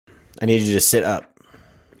I need you to sit up.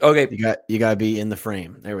 Okay. You gotta be in the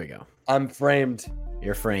frame. There we go. I'm framed.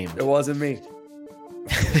 You're framed. It wasn't me.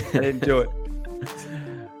 I didn't do it.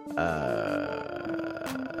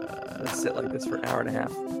 Let's sit like this for an hour and a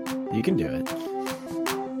half. You can do it.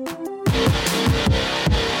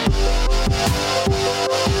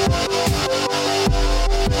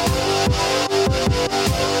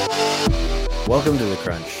 Welcome to The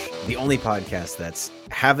Crunch, the only podcast that's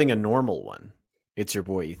having a normal one. It's your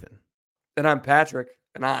boy, Ethan. And I'm Patrick,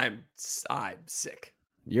 and I'm sick.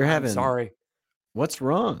 I'm sorry. What's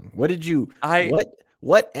wrong? What did you...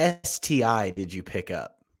 What STI did you pick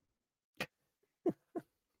up?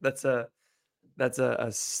 That's a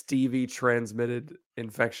Stevie transmitted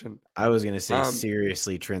infection. I was going to say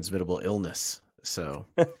seriously transmittable illness. So,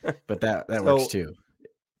 but that works too.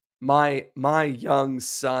 My young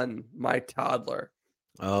son, my toddler.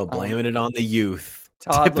 Oh, blaming it on the youth.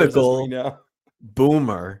 Typical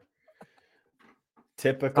boomer.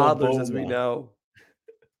 Typical toddlers, boomer. as we know.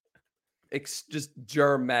 Just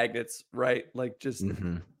germ magnets, right? Like just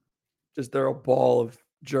they're a ball of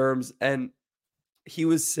germs. And he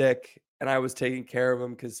was sick, and I was taking care of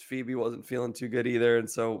him because Phoebe wasn't feeling too good either. And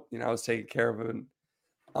so, I was taking care of him, and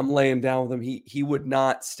I'm laying down with him. He would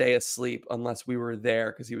not stay asleep unless we were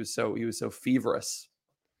there because he was so feverish.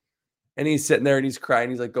 And he's sitting there and he's crying.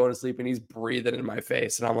 He's like going to sleep and he's breathing in my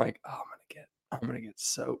face. And I'm like, oh, I'm gonna get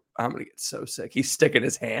so sick. He's sticking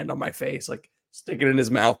his hand on my face, like sticking it in his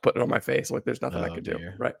mouth, putting it on my face. Like there's nothing I could do.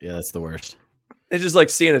 Right. Yeah, that's the worst. It's just like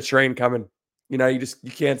seeing a train coming. You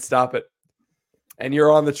can't stop it. And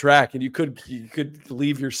you're on the track, and you could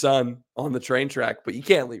leave your son on the train track, but you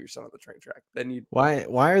can't leave your son on the train track. Then why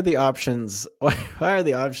are the options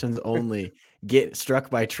only get struck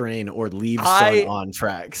by train or leave son on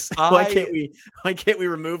tracks? Why can't we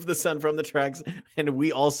remove the son from the tracks and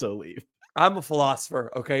we also leave? I'm a philosopher.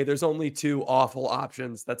 Okay, there's only two awful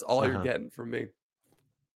options. That's all you're getting from me.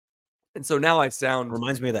 And so now I sound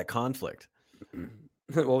reminds me of that conflict.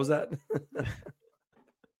 What was that?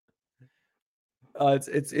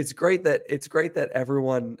 It's great that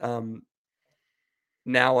everyone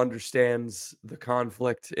now understands the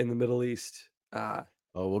conflict in the Middle East.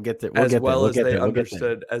 We'll get there. As well as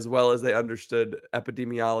they understood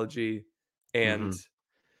epidemiology and.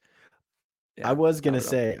 Yeah, I was gonna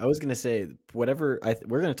say whatever.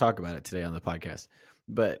 We're gonna talk about it today on the podcast,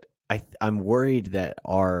 but I'm worried that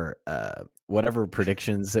our whatever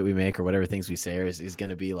predictions that we make or whatever things we say is going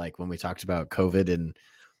to be like when we talked about COVID in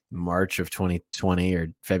March of 2020 or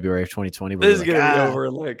February of 2020. This is gonna be over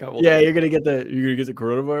in like a couple. Yeah, you're gonna get the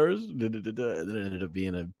coronavirus. And then it ended up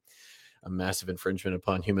being a massive infringement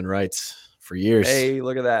upon human rights for years. Hey,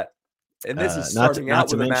 look at that! And this is starting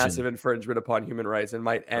out with a massive infringement upon human rights and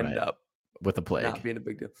might end up with a plague. Not being a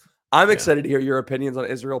big deal. I'm excited to hear your opinions on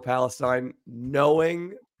Israel-Palestine,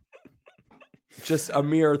 knowing just a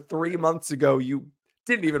mere 3 months ago you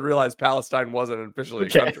didn't even realize Palestine wasn't officially a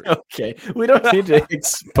country. Okay. We don't need to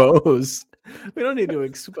expose. We don't need to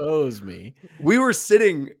expose me. We were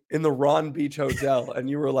sitting in the Ron Beach Hotel and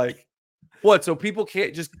you were like, what? So people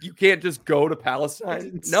can't just go to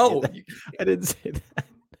Palestine? No. I didn't say that.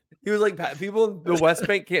 He was like, people in the West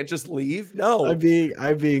Bank can't just leave. No, I'm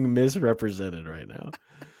being misrepresented right now.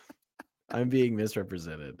 I'm being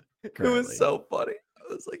misrepresented. Currently. It was so funny. I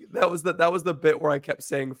was like, that was the bit where I kept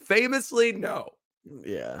saying famously no.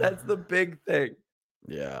 Yeah, that's the big thing.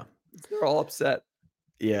 Yeah, they're all upset.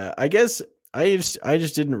 Yeah, I guess I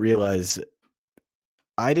just didn't realize.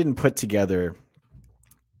 I didn't put together.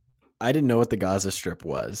 I didn't know what the Gaza Strip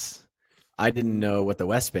was. I didn't know what the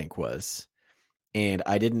West Bank was. And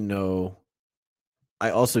I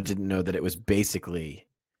also didn't know that it was basically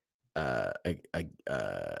like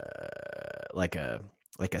a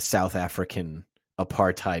South African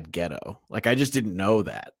apartheid ghetto. Like I just didn't know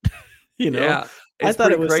that. Yeah, I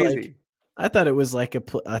thought it was crazy. I thought it was like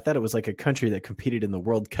a country that competed in the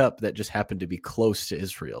World Cup that just happened to be close to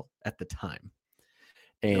Israel at the time.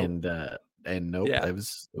 And nope, it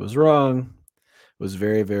was wrong. It was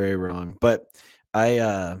very, very wrong. But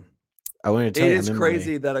I want to tell you, it is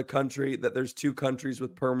crazy that there's two countries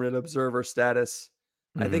with permanent observer status.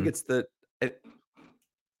 I think are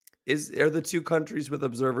the two countries with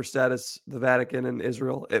observer status the Vatican and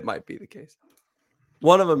Israel? It might be the case.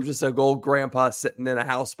 One of them just a old grandpa sitting in a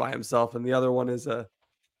house by himself, and the other one is a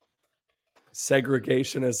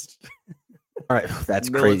segregationist. All right,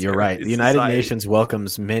 that's crazy. You're right. The United Nations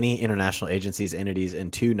welcomes many international agencies, entities,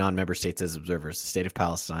 and 2 non-member states as observers: the State of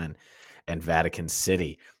Palestine and Vatican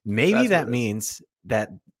City. Maybe that means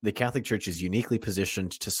that the Catholic Church is uniquely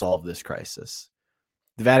positioned to solve this crisis.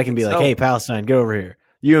 The Vatican be like, hey, Palestine, get over here.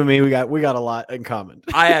 You and me, we got a lot in common.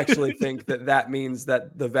 I actually think that means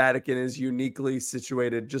that the Vatican is uniquely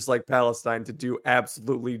situated, just like Palestine, to do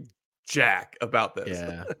absolutely jack about this.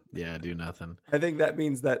 Yeah, do nothing. I think that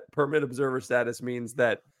means that permanent observer status means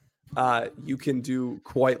that you can do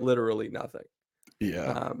quite literally nothing.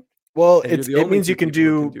 Yeah. Well, it means you can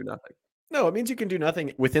do nothing. No, it means you can do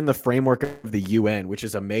nothing within the framework of the UN, which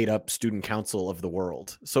is a made-up student council of the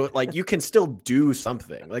world. So, like, you can still do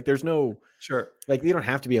something. Like, there's no like, you don't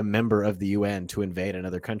have to be a member of the UN to invade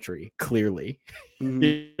another country. Clearly,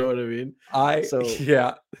 you know what I mean.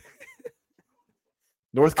 Yeah.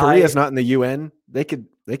 North Korea is not in the UN. They could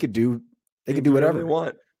do whatever they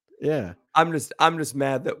want. Yeah. I'm just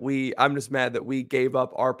mad that we gave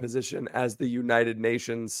up our position as the United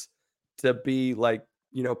Nations to be like,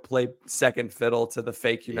 play second fiddle to the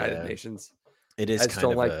fake United Nations. It is. I just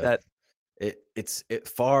don't like that. It's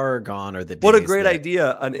far gone are the days. What a great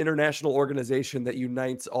idea! An international organization that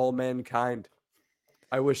unites all mankind.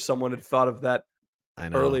 I wish someone had thought of that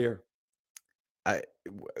earlier. But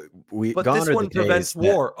this one prevents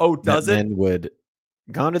war. Oh, does it?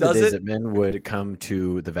 Gone are the days that men would come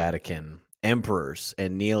to the Vatican, emperors,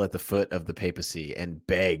 and kneel at the foot of the papacy and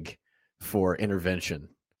beg for intervention.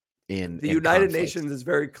 The United Nations is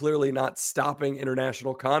very clearly not stopping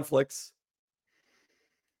international conflicts.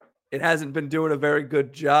 It hasn't been doing a very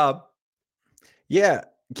good job. Yeah.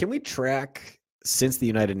 Can we track, since the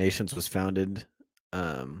United Nations was founded,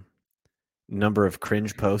 number of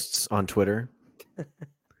cringe posts on Twitter?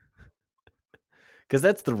 Because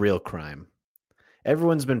that's the real crime.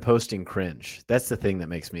 Everyone's been posting cringe. That's the thing that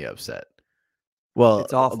makes me upset. Well,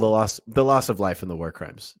 it's awful. The loss of life and the war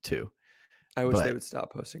crimes too. I wish they would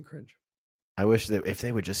stop posting cringe. I wish that if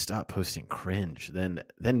they would just stop posting cringe, then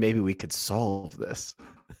maybe we could solve this.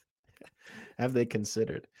 Have they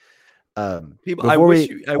considered? People, I wish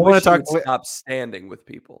you would stop standing with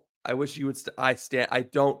people. I wish you would. I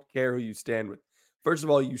don't care who you stand with. First of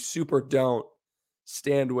all, you super don't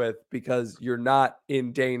stand with because you're not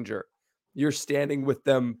in danger. You're standing with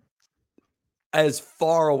them as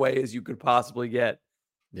far away as you could possibly get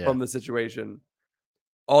from the situation.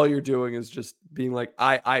 All you're doing is just being like,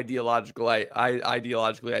 I ideologically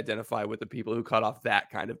identify with the people who cut off that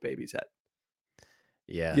kind of baby's head.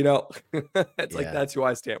 Yeah. It's like, that's who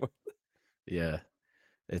I stand with. Yeah.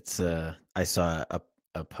 It's, I saw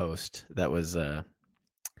a post that was, if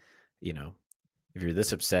you're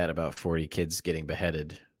this upset about 40 kids getting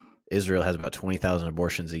beheaded, Israel has about 20,000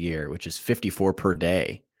 abortions a year, which is 54 per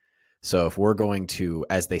day. So if we're going to,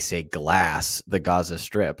 as they say, glass the Gaza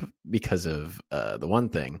Strip because of the one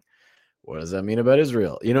thing, what does that mean about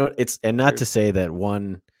Israel? And not to say that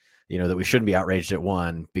one, that we shouldn't be outraged at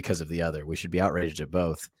one because of the other. We should be outraged at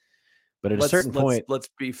both. But at a certain point, let's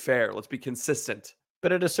be fair. Let's be consistent.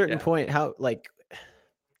 But at a certain point, how, like,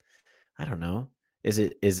 I don't know.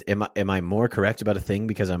 Am I more correct about a thing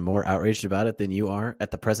because I'm more outraged about it than you are at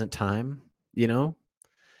the present time? I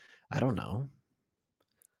don't know.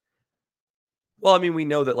 Well, I mean, we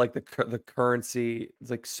know that like the currency, it's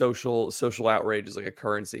like social outrage is like a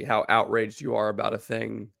currency. How outraged you are about a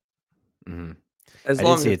thing, as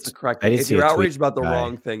long as it's the correct. If you're outraged about the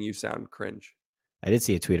wrong thing, you sound cringe. I did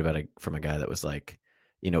see a tweet from a guy that was like,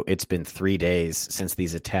 it's been 3 days since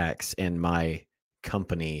these attacks, and my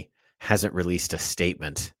company hasn't released a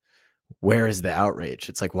statement. Where is the outrage?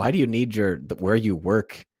 It's like, why do you need where you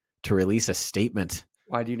work to release a statement?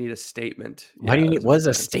 Why do you need a statement? Why do you need? What is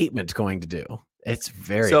a statement going to do? It's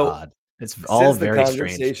very odd. It's all very strange. The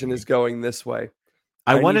conversation is going this way.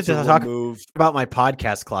 I wanted to talk about my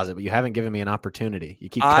podcast closet, but you haven't given me an opportunity. You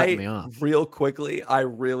keep cutting me off. Real quickly, I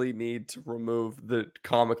really need to remove the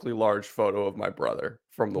comically large photo of my brother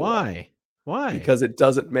from the wall. Why? Because it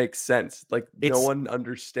doesn't make sense. Like, no one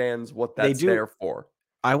understands what that's there for.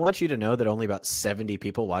 I want you to know that only about 70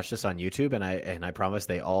 people watch this on YouTube, and I promise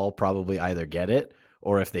they all probably either get it,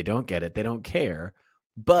 or if they don't get it, they don't care.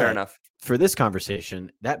 But fair enough. For this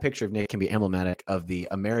conversation, that picture of Nick can be emblematic of the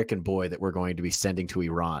American boy that we're going to be sending to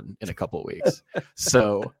Iran in a couple of weeks.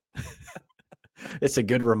 So it's a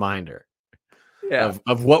good reminder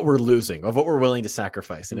of what we're losing, of what we're willing to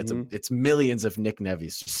sacrifice. And it's millions of Nick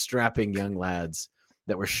Nevis, strapping young lads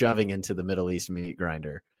that we're shoving into the Middle East meat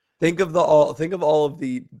grinder. Think of all of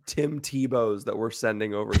the Tim Tebows that we're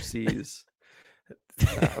sending overseas.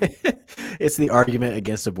 It's the argument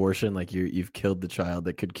against abortion, like you've killed the child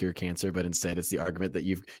that could cure cancer, but instead it's the argument that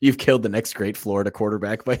you've killed the next great Florida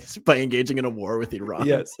quarterback by engaging in a war with Iran.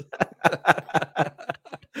 Yes.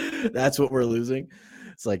 That's what we're losing.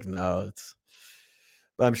 It's like, no,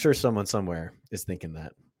 but I'm sure someone somewhere is thinking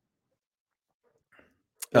that.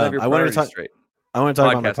 I wanted to talk straight. I want to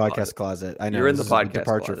talk about my Podcast podcast closet. I know You're in this the is a podcast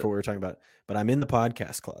departure closet. for what we're talking about, but I'm in the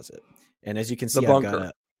podcast closet, and as you can The see,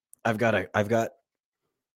 bunker. I've got a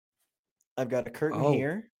curtain Oh,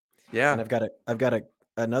 here, yeah. and I've got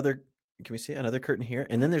another. Can we see another curtain here?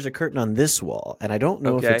 And then there's a curtain on this wall, and I don't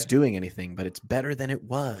know if it's Okay. doing anything, but it's better than it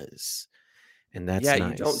was, and that's Yeah,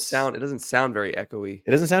 nice. it doesn't sound very echoey.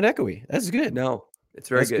 It doesn't sound echoey. That's good. No, it's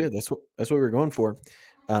very That's good. good. That's what we're going for.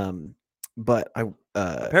 But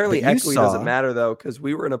Apparently but you echoey doesn't saw matter though, because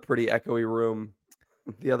we were in a pretty echoey room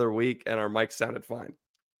the other week and our mic sounded fine.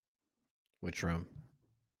 which room?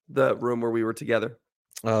 The room where we were together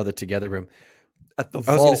Oh, the together room. at the I was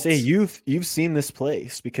going to say vault. you've seen this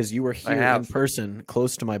place because you were I here in have. person,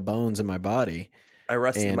 close to my bones and my body, I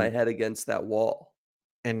rested my and head against that wall.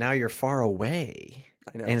 now you're far away.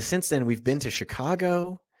 I know. And since then, we've been to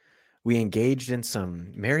Chicago. We engaged in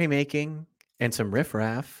some merrymaking and some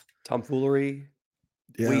riffraff. Tomfoolery.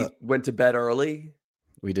 Yeah. We went to bed early.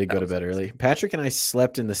 We did That go to was bed nice. early. Patrick and I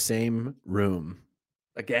slept in the same room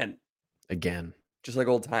Again, again. just like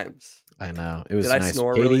old times. I know. It was Did I nice.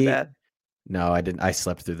 snore really bad? No, I didn't. I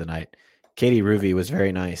slept through the night. Katie Ruby was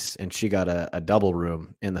very nice, and she got a double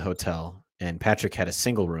room in the hotel, and Patrick had a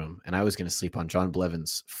single room, and I was going to sleep on John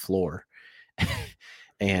Blevins' floor.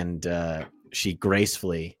 And she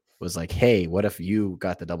gracefully was like, hey, what if you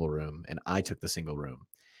got the double room and I took the single room,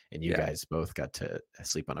 and you guys both got to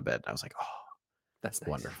sleep on a bed? And I was like, oh, that's nice.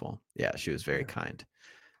 Wonderful. Yeah, she was very kind.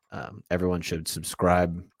 Everyone should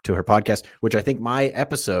subscribe to her podcast, which I think my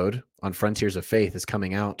episode on Frontiers of Faith is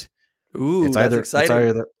coming out. Ooh, It's that's exciting.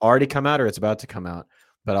 either already come out or it's about to come out.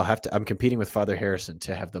 But I'm competing with Father Harrison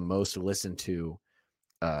to have the most listened to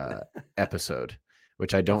episode,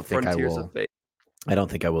 which I don't think I will. I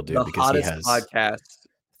don't think I will do the because he hottest has podcast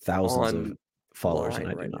thousands of followers and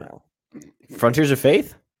I do right not. now. Frontiers of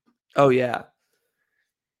Faith? Oh yeah.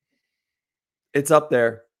 It's up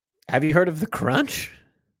there. Have you heard of The Crunch?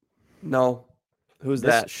 No. Who's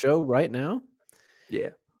This that? show right now? Yeah.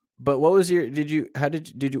 But what was your did you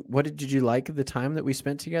like the time that we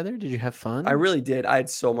spent together? Did you have fun? I really did. I had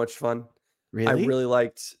so much fun. Really? I really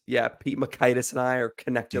liked, Pete Makaitis and I are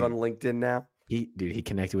connected on LinkedIn now. He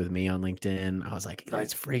connected with me on LinkedIn. I was like,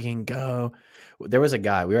 let's freaking go. There was a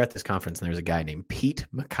guy, we were at this conference and there was a guy named Pete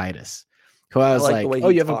Makaitis who I was like, the way oh,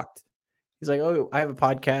 he you talked. He's like, oh, I have a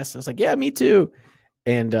podcast. I was like, yeah, me too.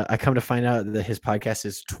 And I come to find out that his podcast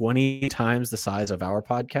is 20 times the size of our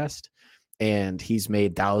podcast. And he's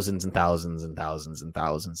made thousands and thousands and thousands and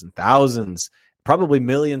thousands and thousands, probably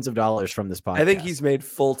millions of dollars from this podcast. I think he's made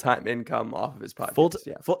full-time income off of his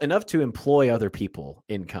podcast. Full enough to employ other people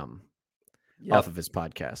income off of his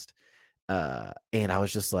podcast. And I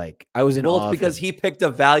was just like, I was in awe. Well, it's because he picked a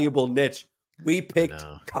valuable niche. We picked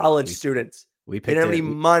college students. We didn't have any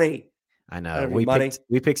money. I know.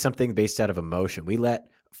 We picked something based out of emotion. We let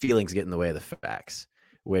feelings get in the way of the facts,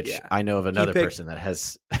 which I know of another person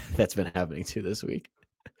that's been happening to this week.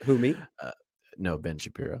 Who, me? No, Ben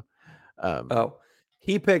Shapiro.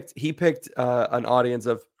 He picked an audience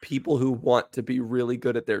of people who want to be really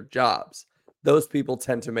good at their jobs. Those people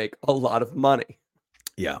tend to make a lot of money.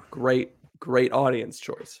 Yeah. Great audience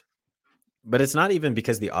choice. But it's not even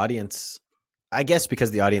because the audience, I guess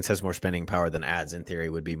because the audience has more spending power than ads in theory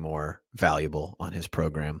would be more valuable on his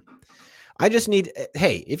program. I just need,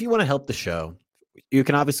 hey, if you want to help the show, you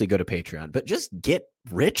can obviously go to Patreon, but just get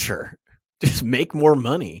richer. Just make more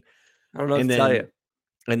money. I don't know what to tell you.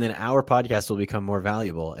 And then our podcast will become more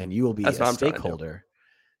valuable and you will be a stakeholder.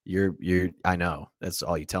 I know. That's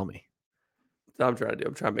all you tell me. That's what I'm trying to do.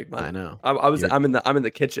 I'm trying to make money. I know. I'm in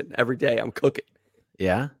the kitchen every day. I'm cooking.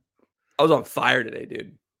 Yeah. I was on fire today,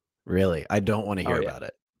 dude. Really? I don't want to hear about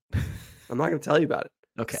it. I'm not going to tell you about it.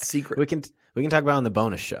 Okay. It's a secret. We can talk about it on the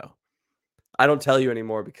bonus show. I don't tell you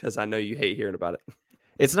anymore because I know you hate hearing about it.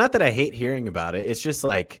 It's not that I hate hearing about it. It's just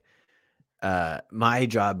like my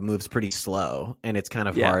job moves pretty slow and it's kind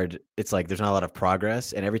of hard. It's like there's not a lot of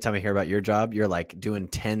progress. And every time I hear about your job, you're like doing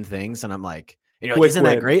 10 things. And I'm like, isn't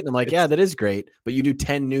that great? And I'm like, yeah, that is great. But you do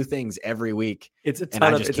 10 new things every week. It's a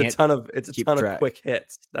ton of quick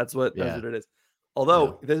hits. That's what it is.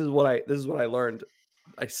 Although this is what I learned.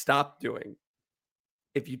 I stopped doing.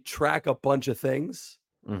 If you track a bunch of things,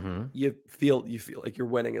 you feel like you're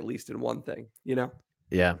winning at least in one thing, you know?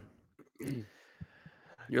 Yeah.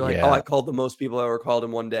 You're like, oh, I called the most people I ever called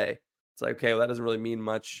in one day. It's like, okay, well, that doesn't really mean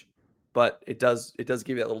much, but it does give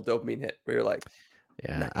you that little dopamine hit where you're like,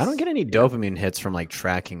 nice. I don't get any dopamine hits from like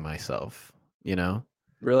tracking myself, you know?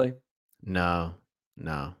 Really? No.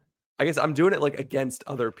 I guess I'm doing it like against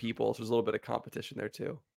other people. So there's a little bit of competition there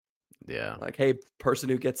too. Yeah. Like, hey, person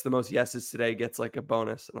who gets the most yeses today gets like a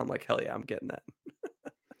bonus. And I'm like, hell yeah, I'm getting that.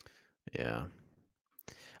 Yeah.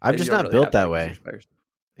 I'm and you just don't not really built have that to way. by yourself.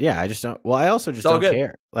 Yeah, I just don't. Well, I also just It's all don't good.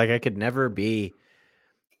 care. Like I could never be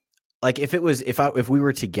like if we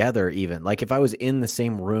were together, even like if I was in the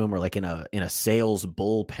same room or like in a sales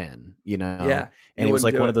bullpen, you know, Yeah, and you it was wouldn't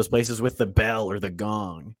like do one it. of those places with the bell or the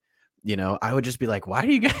gong, you know, I would just be like, why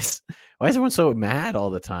is everyone so mad all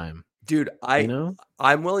the time? Dude, You know,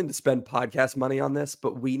 I'm willing to spend podcast money on this,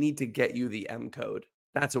 but we need to get you the M code.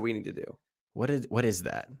 That's what we need to do. what is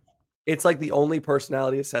that? It's like the only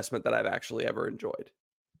personality assessment that I've actually ever enjoyed.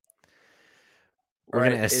 We're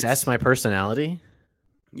gonna assess my personality.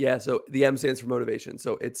 Yeah, so the M stands for motivation.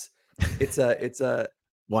 So it's a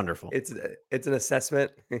Wonderful. it's an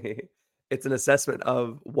assessment. It's an assessment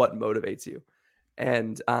of what motivates you.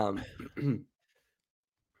 And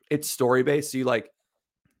it's story based. So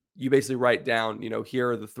you basically write down,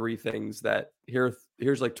 here are the three things that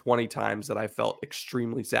here's like 20 times that I felt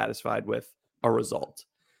extremely satisfied with a result.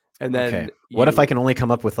 And Okay. then What if I can only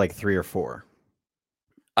come up with like 3 or 4?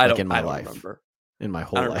 I Like don't in my I don't life. remember. In my I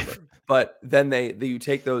whole don't life. remember. But then you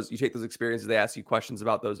take those experiences, they ask you questions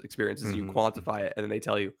about those experiences, you Mhm. quantify it, and then they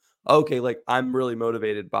tell you, okay, like I'm really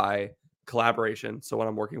motivated by collaboration. So when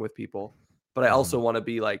I'm working with people, but I also want to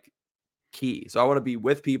be like key. So I want to be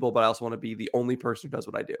with people, but I also want to be the only person who does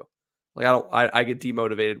what I do. Like I get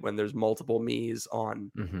demotivated when there's multiple me's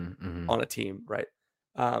on a team, right?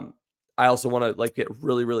 I also want to like get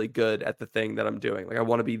really, really good at the thing that I'm doing. Like I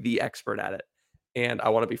want to be the expert at it, and I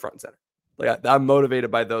want to be front and center. Like I'm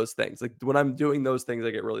motivated by those things. Like when I'm doing those things,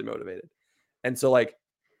 I get really motivated. And so like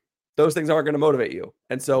those things aren't going to motivate you.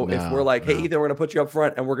 And so if we're like, hey, Ethan, we're going to put you up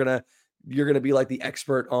front and you're going to be like the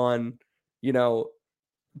expert on,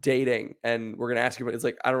 dating. And we're going to ask you, but it's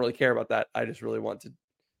like, I don't really care about that. I just really want to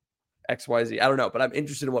XYZ. I don't know, but I'm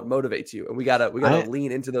interested in what motivates you. And we gotta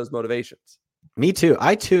lean into those motivations. Me too.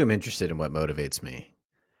 I too am interested in what motivates me.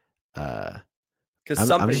 Because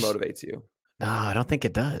something motivates you. No, I don't think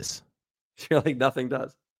it does. You're like nothing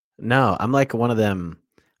does. No, I'm like one of them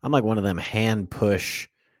hand push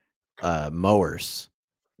mowers,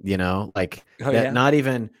 like not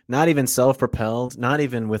even self-propelled, not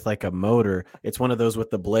even with like a motor. It's one of those with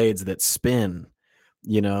the blades that spin,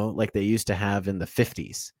 like they used to have in the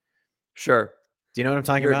 50s. Sure. Do you know what I'm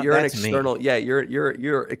talking about? You're an external, me. Yeah,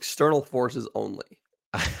 you're external forces only.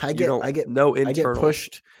 I get no internal. I get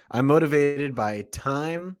pushed. I'm motivated by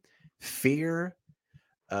time, fear,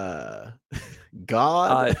 God,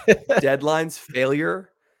 deadlines, failure.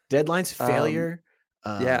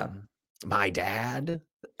 Yeah, my dad.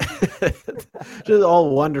 Just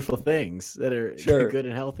all wonderful things that are good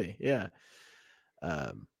and healthy. Yeah.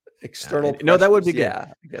 External. No, that would be good.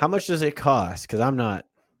 Yeah. How much does it cost? Because I'm not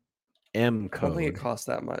M code. I don't think it costs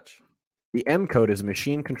that much. The M code is a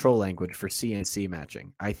machine control language for CNC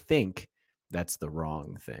matching. I think that's the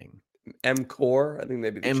wrong thing. M core. I think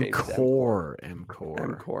maybe they changed it to M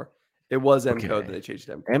core. It was M code, then they changed it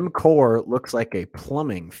to M core. M core looks like a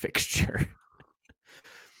plumbing fixture.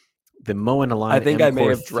 The Moen Align. I think M-Core I may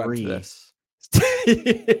have dreamt this.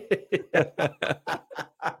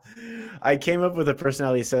 I came up with a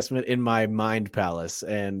personality assessment in my mind palace,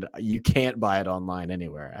 and you can't buy it online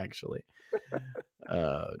anywhere, actually.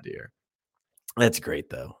 Oh dear. That's great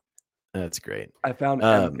though. That's great. I found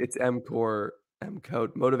it's M-Core,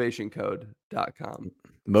 M-Code, motivationcode.com.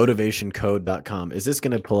 Motivationcode.com. Is this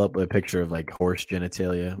going to pull up a picture of like horse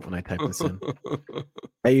genitalia when I type this in?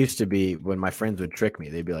 That used to be when my friends would trick me.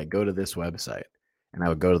 They'd be like, go to this website. And I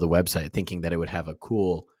would go to the website thinking that it would have a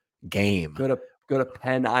cool game. Go to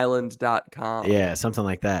penisland.com. Yeah, something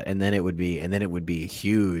like that. And then it would be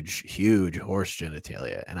huge horse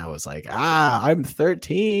genitalia. And I was like, I'm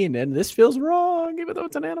 13 and this feels wrong, even though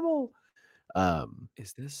it's an animal.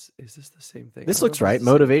 Is this the same thing? This looks right.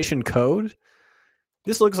 Motivation Code.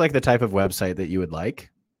 This looks like the type of website that you would like.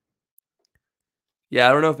 Yeah,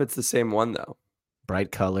 I don't know if it's the same one though.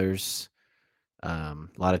 Bright colors, a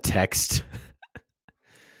lot of text.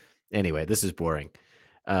 Anyway, this is boring.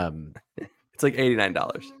 It's like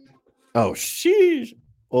 $89. Oh, sheesh.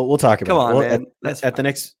 Well, we'll talk about it. Come on, man. At the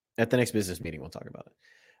next business meeting, we'll talk about it.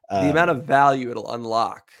 The amount of value it'll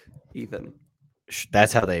unlock, Ethan.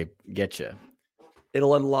 That's how they get you.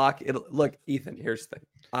 It'll unlock. Look, Ethan. Here's the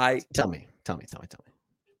thing. Tell me.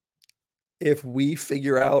 If we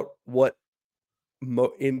figure out what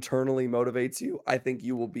internally motivates you, I think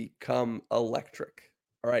you will become electric.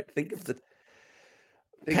 All right. Think of the.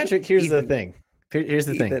 Patrick, here's the thing. Here's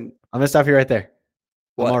the thing. I'm gonna stop you right there.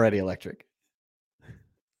 What? I'm already electric.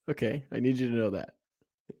 Okay, I need you to know that.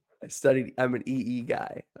 I'm an EE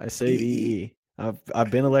guy. I studied EE. I've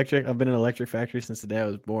been electric. I've been in an electric factory since the day I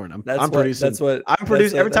was born. I'm producing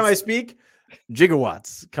every time I speak,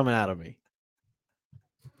 gigawatts coming out of me.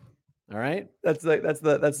 All right. That's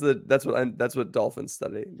what dolphins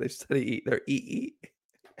study. They study eat. They're eat.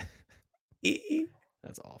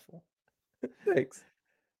 That's awful. Thanks.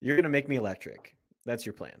 You're gonna make me electric. That's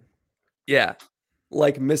your plan. Yeah,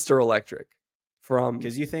 like Mr. Electric from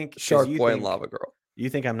Because you think Shark Boy and Lava Girl. You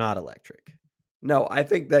think I'm not electric? No, I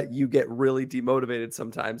think that you get really demotivated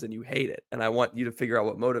sometimes and you hate it. And I want you to figure out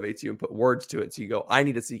what motivates you and put words to it. So you go, I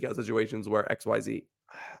need to seek out situations where X, Y, Z.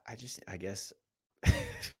 I guess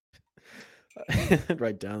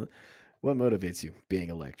write down what motivates you being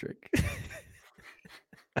electric.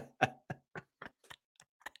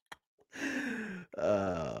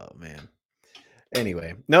 Oh man.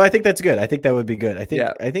 Anyway, no, I think that's good. I think that would be good. I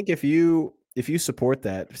think if you support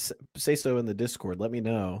that, say so in the Discord. Let me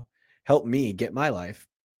know. Help me get my life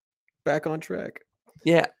back on track.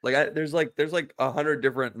 Yeah, like there's like 100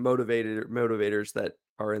 different motivators that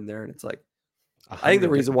are in there, and it's like I think the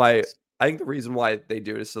reason why they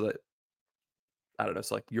do it is so that I don't know,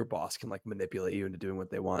 so like your boss can like manipulate you into doing what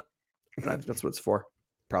they want. That's what it's for.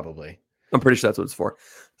 Probably. I'm pretty sure that's what it's for.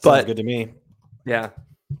 Sounds good to me. Yeah.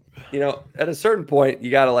 You know, at a certain point, you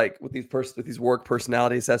gotta like with these work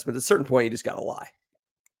personality assessments. At a certain point, you just gotta lie.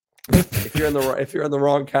 if you're in the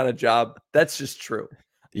wrong kind of job, that's just true.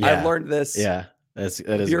 Yeah. I've learned this. Yeah, that is a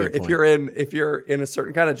good point. If you're in a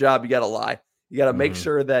certain kind of job, you gotta lie. You gotta make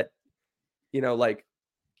sure that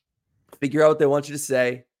figure out what they want you to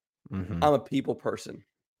say. I'm a people person.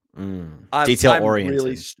 Detail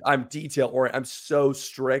oriented. I'm detail oriented. I'm so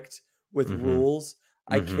strict with rules.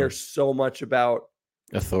 I care so much about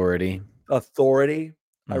authority. I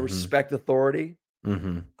respect authority.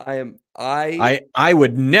 I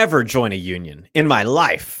would never join a union in my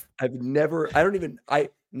life.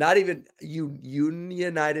 Not even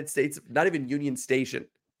United States, not even Union Station.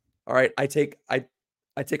 All right. I take a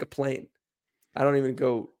plane. I don't even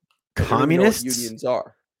go. Communists? Unions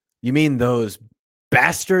are. You mean those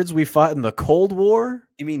bastards we fought in the Cold War?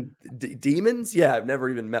 You mean demons? Yeah, I've never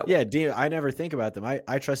even met one. Yeah, I never think about them.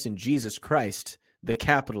 I trust in Jesus Christ, the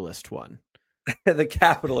capitalist one. The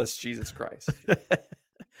capitalist Jesus Christ.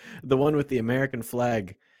 The one with the American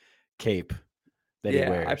flag cape that he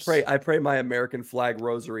wears. I pray my American flag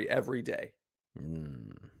rosary every day.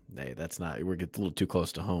 Hey, that's not, we're getting a little too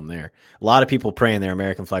close to home there. A lot of people praying their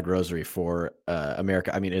American flag rosary for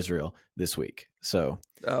Israel this week. So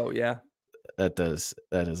oh yeah. That is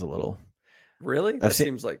a little. Really? What do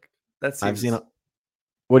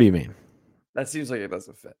you mean? That seems like it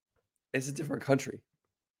doesn't fit. It's a different country.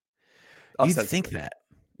 You'd think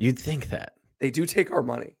that. They do take our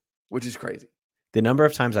money, which is crazy. The number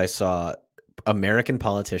of times I saw American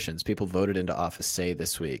politicians, people voted into office, say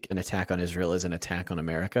this week, an attack on Israel is an attack on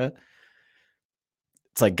America.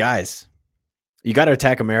 It's like, guys, you got to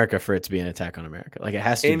attack America for it to be an attack on America. Like it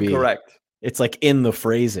has to be. Incorrect. It's like in the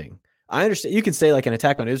phrasing. I understand. You can say like an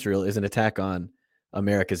attack on Israel is an attack on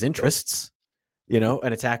America's interests,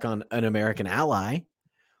 an attack on an American ally.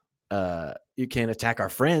 You can't attack our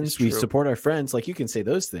friends. We support our friends. Like you can say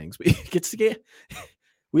those things, but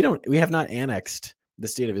we have not annexed the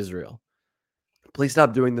state of Israel. Please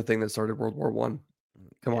stop doing the thing that started World War I.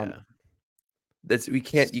 Come on. You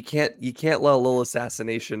can't let a little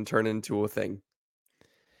assassination turn into a thing.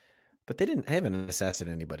 But they haven't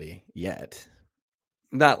assassinated anybody yet.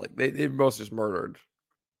 Not like they most just murdered.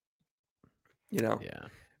 Yeah.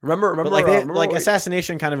 Remember, like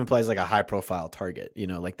assassination kind of implies like a high profile target,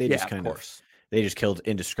 like they just they just killed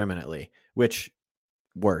indiscriminately, which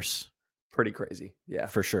worse. Pretty crazy. Yeah,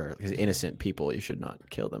 for sure. Because innocent people, you should not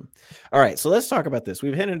kill them. All right. So let's talk about this.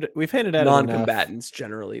 We've hinted at non-combatants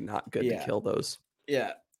generally not good to kill those.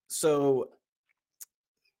 Yeah. So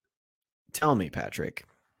tell me, Patrick.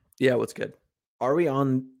 Yeah. What's good? Are we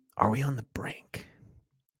on the brink?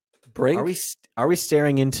 Brink? Are we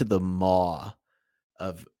staring into the maw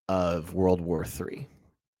of World War III?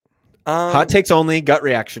 Hot takes only. Gut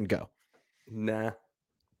reaction. Go. Nah.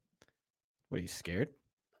 What, are you scared?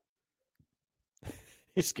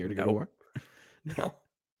 You scared to go to war? No.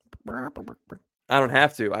 I don't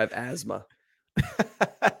have to. I have asthma.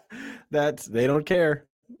 They don't care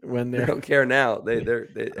when they don't care now.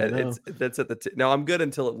 That's at the no. I'm good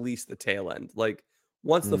until at least the tail end. Like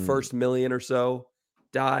once the first million or so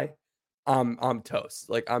die, I'm toast.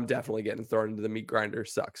 Like I'm definitely getting thrown into the meat grinder.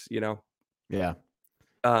 Sucks, Yeah.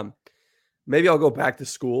 Maybe I'll go back to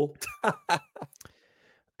school.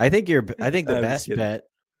 I think the best bet.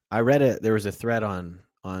 I read it. There was a thread on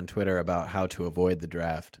Twitter about how to avoid the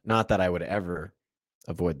draft. Not that I would ever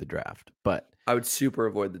avoid the draft, but I would super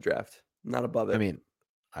avoid the draft. Not above it. I mean,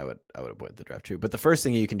 I would avoid the draft too. But the first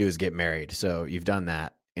thing you can do is get married. So you've done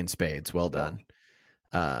that in spades. Well done.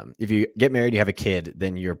 If you get married, you have a kid,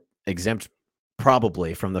 then you're exempt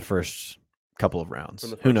probably from the first couple of rounds.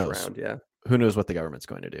 From the Who first knows? round, yeah. Who knows what the government's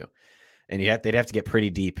going to do? And they'd have to get pretty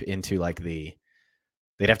deep into like they'd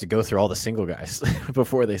have to go through all the single guys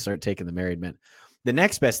before they start taking the married men. The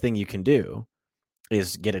next best thing you can do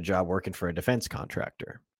is get a job working for a defense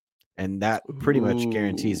contractor. And that pretty much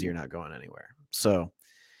guarantees you're not going anywhere. So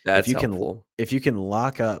that's if you can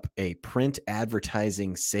lock up a print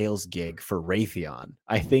advertising sales gig for Raytheon,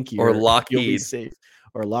 I think you'll be safe.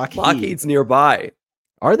 Or Lockheed's nearby.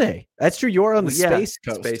 Are they? That's true. You're on the Space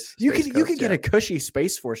Coast. You can get a cushy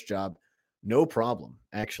Space Force job, no problem.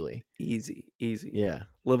 Actually, easy. Yeah,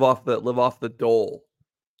 live off the dole,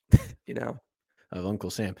 of Uncle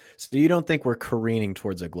Sam. So you don't think we're careening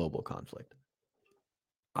towards a global conflict?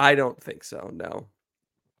 I don't think so. No.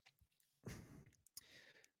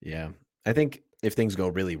 Yeah, I think if things go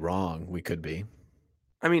really wrong, we could be.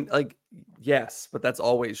 I mean, like, yes, but that's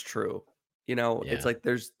always true. It's like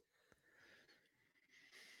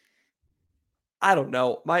I don't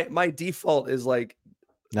know. My default is like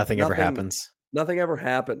nothing ever happens. Nothing ever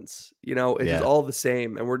happens. It's just all the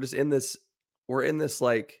same, and we're in this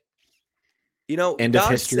like, end of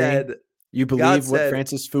history. You believe what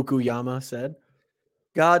Francis Fukuyama said?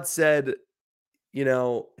 God said,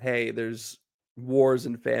 hey, there's wars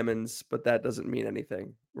and famines, but that doesn't mean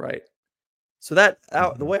anything, right? So that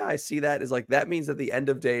the way I see that is like that means that the end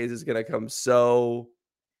of days is going to come so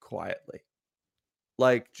quietly,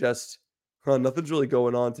 like just nothing's really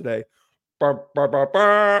going on today. Like,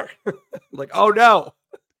 oh no,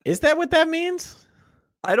 is that what that means?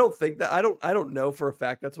 I don't think that. I don't know for a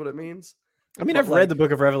fact that's what it means. I mean, I've read the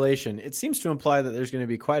book of Revelation. It seems to imply that there's going to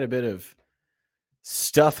be quite a bit of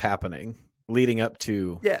stuff happening leading up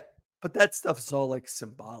to. Yeah, but that stuff is all like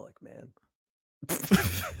symbolic, man.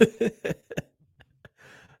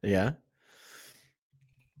 Yeah.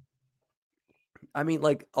 I mean,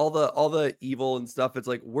 like all the evil and stuff. It's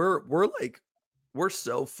like we're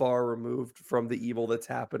so far removed from the evil that's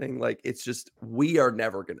happening. Like it's just we are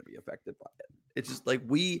never going to be affected by it. It's just like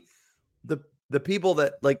the people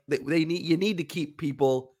that like you need to keep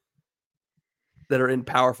people that are in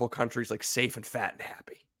powerful countries like safe and fat and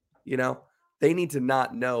happy. They need to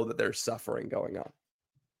not know that there's suffering going on,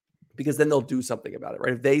 because then they'll do something about it,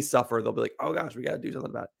 right? If they suffer, they'll be like, oh gosh, we got to do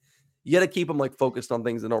something about it. You got to keep them like focused on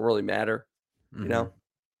things that don't really matter, and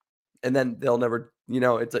then they'll never,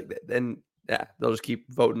 it's like, then they'll just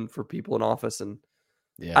keep voting for people in office. And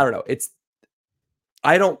I don't know.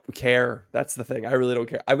 I don't care. That's the thing. I really don't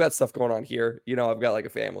care. I've got stuff going on here. I've got like a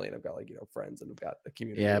family, and I've got like, friends, and I've got a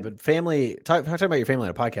community. Yeah, but family, talking about your family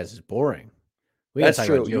on a podcast is boring. That's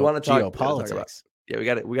true. You want to talk geopolitics. We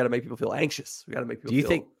got to make people feel anxious. We got to make people. Do you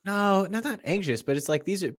think? No, not anxious, but it's like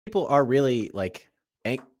people are really like,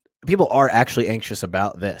 people are actually anxious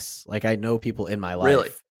about this. Like I know people in my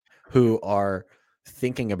life who are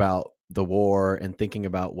thinking about the war and thinking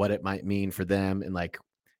about what it might mean for them and like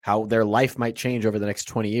how their life might change over the next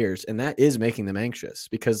 20 years. And that is making them anxious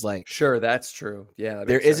because like, sure, that's true. Yeah.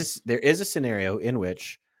 There is a scenario in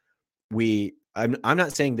which I'm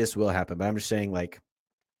not saying this will happen, but I'm just saying like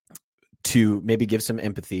to maybe give some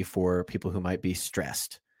empathy for people who might be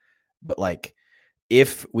stressed. But like,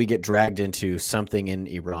 if we get dragged into something in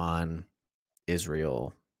Iran,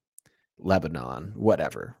 Israel, Lebanon,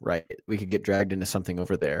 whatever, right? We could get dragged into something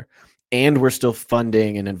over there. And we're still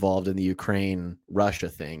funding and involved in the Ukraine-Russia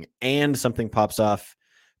thing. And something pops off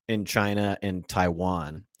in China and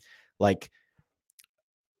Taiwan. Like,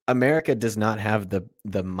 America does not have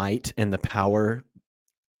the might and the power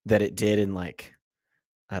that it did in like,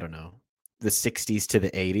 I don't know, the 60s to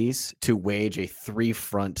the 80s to wage a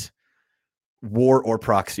 3-front war or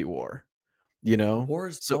proxy war.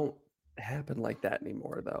 Wars don't happen like that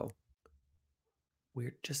anymore, though.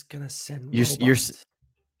 We're just gonna send robots.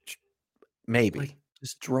 Maybe like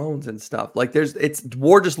just drones and stuff. Like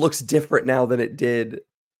war just looks different now than it did.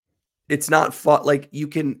 It's not fought like you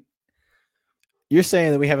can. You're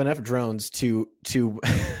saying that we have enough drones to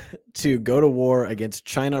go to war against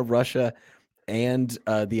China, Russia, and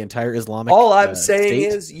the entire Islamic. All I'm saying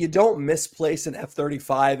state? is you don't misplace an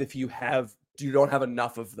F-35 if you don't have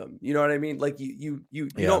enough of them. You know what I mean? Like you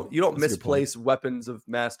don't misplace weapons of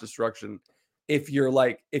mass destruction if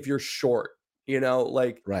you're short.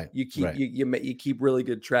 Like right. You keep you keep really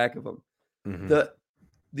good track of them. Mm-hmm.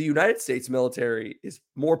 The United States military is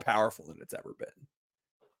more powerful than it's ever been.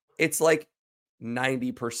 It's like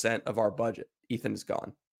 90% of our budget. Ethan's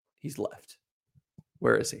gone. He's left.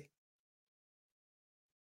 Where is he?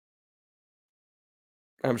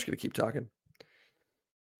 I'm just going to keep talking.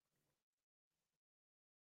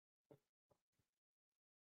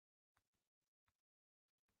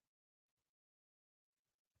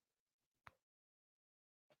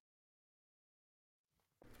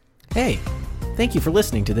 Hey, thank you for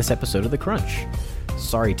listening to this episode of The Crunch.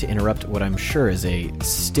 Sorry to interrupt what I'm sure is a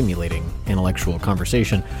stimulating intellectual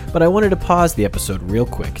conversation, but I wanted to pause the episode real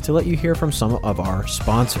quick to let you hear from some of our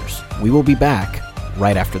sponsors. We will be back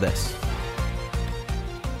right after this.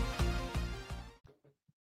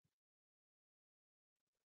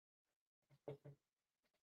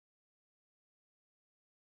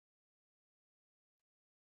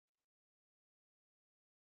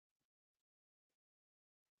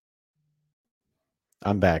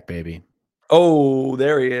 I'm back, baby. Oh,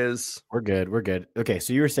 there he is. We're good. We're good. Okay,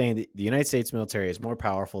 so you were saying the United States military is more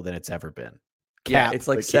powerful than it's ever been. Yeah, it's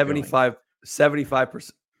like 75%.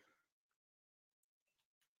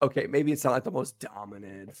 Okay, maybe it's not like the most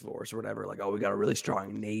dominant force or whatever. Like, oh, we got a really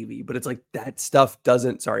strong Navy, but it's like that stuff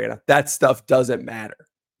doesn't, sorry, Anna, that stuff doesn't matter.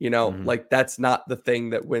 Like that's not the thing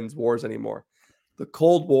that wins wars anymore. The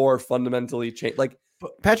Cold War fundamentally changed. Like,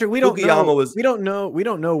 Patrick, we don't know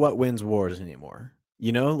what wins wars anymore.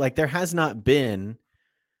 Like there has not been,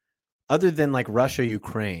 other than like Russia,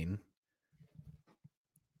 Ukraine,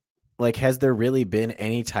 like has there really been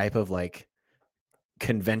any type of like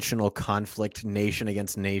conventional conflict, nation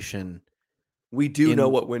against nation? We do know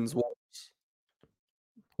what wins wars.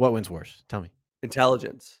 What wins wars? Tell me.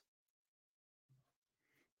 Intelligence.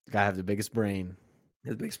 Guy have the biggest brain.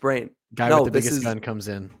 His biggest brain. Guy with the biggest gun comes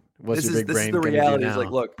in. What's your big brain gonna do now, like,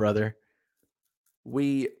 look, brother?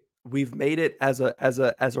 We've made it as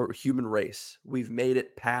a human race. We've made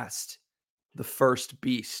it past the first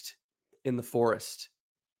beast in the forest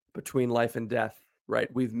between life and death, right?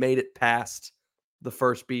 We've made it past the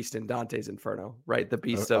first beast in Dante's Inferno, right? The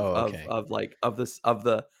beast of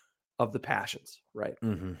the passions, right?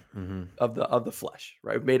 Of the flesh,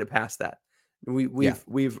 right? We've made it past that.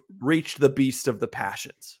 We've reached the beast of the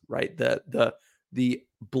passions, right? The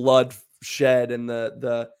blood shed and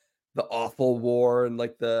the awful war and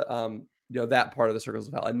like the that part of the circles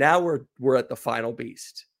of hell. And now we're at the final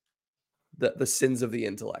beast, the sins of the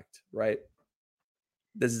intellect, right?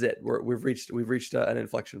 This is it. We've reached an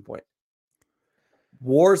inflection point.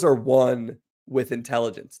 Wars are won with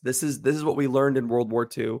intelligence. This is what we learned in World War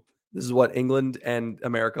II. This is what England and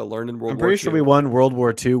America learned in World War II. I'm pretty sure we won World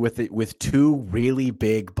War II with two really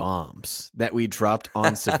big bombs that we dropped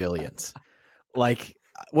on civilians. Like,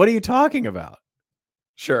 what are you talking about?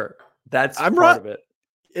 Sure, that's part of it.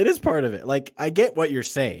 It is part of it. Like, I get what you're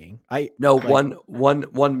saying. How did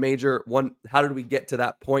we get to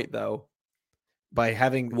that point though? By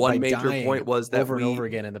having one major point was that over and over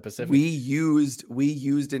again in the Pacific. We used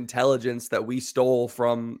intelligence that we stole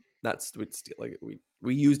from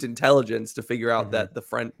we used intelligence to figure out that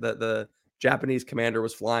the Japanese commander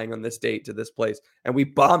was flying on this date to this place, and we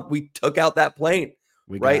took out that plane.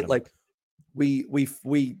 Right? Like we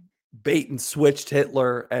bait and switched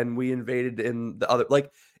Hitler and we invaded in the other, like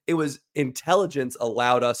it was intelligence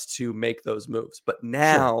allowed us to make those moves. But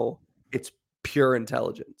now it's pure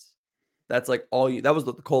intelligence. That's like that was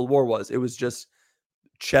what the Cold War was. It was just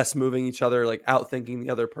chess moving each other, like outthinking the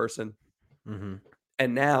other person. And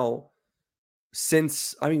now,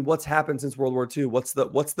 what's happened since World War II? What's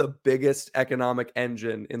the biggest economic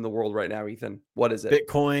engine in the world right now, Ethan? What is it?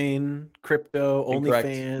 Bitcoin, crypto,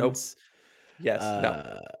 OnlyFans. Nope. Yes.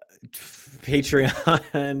 No.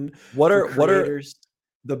 Patreon. What are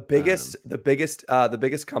the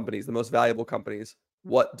biggest companies, the most valuable companies?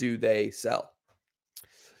 What do they sell?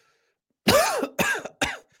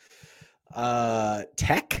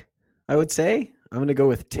 Tech, I would say. I'm going to go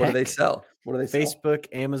with tech. What do they sell? Facebook,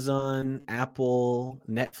 Amazon, Apple,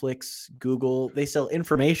 Netflix, Google. They sell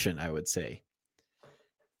information, I would say.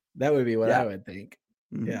 That would be what I would think.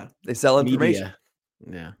 Yeah. They sell information. Media.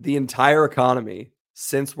 Yeah. The entire economy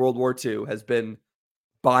since World War II has been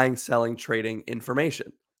buying, selling, trading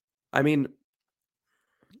information. I mean,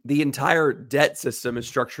 the entire debt system is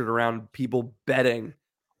structured around people betting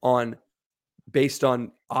based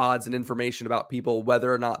on odds and information about people,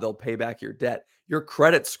 whether or not they'll pay back your debt. Your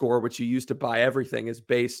credit score, which you use to buy everything, is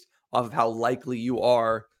based off of how likely you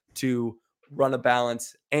are to run a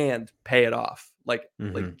balance and pay it off. Like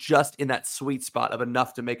just in that sweet spot of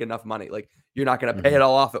enough to make enough money. Like you're not going to pay it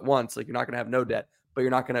all off at once. Like you're not going to have no debt, but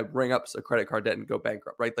you're not going to bring up a credit card debt and go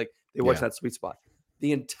bankrupt, right? Like they work that sweet spot.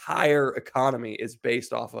 The entire economy is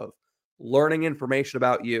based off of learning information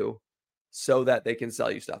about you so that they can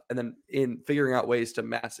sell you stuff. And then in figuring out ways to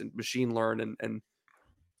mass and machine learn and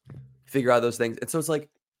figure out those things. And so it's like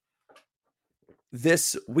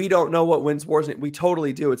we don't know what wins wars. We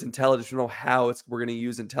totally do. It's intelligence. We don't know how we're going to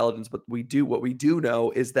use intelligence, but what we do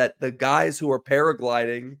know is that the guys who are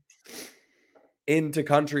paragliding into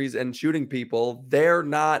countries and shooting people, they're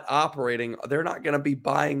not going to be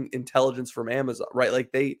buying intelligence from Amazon, right?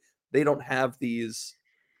 Like they don't have these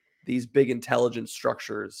big intelligence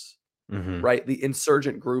structures, right? The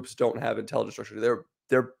insurgent groups don't have intelligence structure.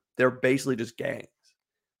 They're basically just gangs.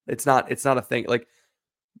 It's not a thing. Like,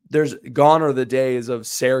 there's gone are the days of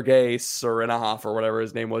Sergei Serenahov or whatever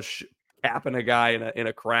his name was, capping a guy in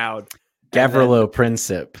a crowd. Gavrilo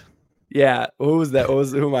Princip. Yeah, who was that?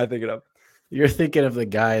 Who am I thinking of? You're thinking of the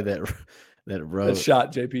guy that wrote that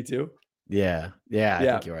shot JP2. Yeah. I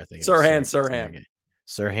think you are thinking Sirhan.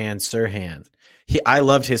 I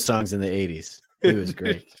loved his songs in the 80s. He was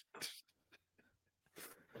great.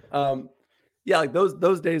 Yeah, like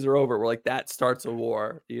those days are over. Where like that starts a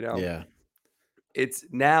war, you know. Yeah. It's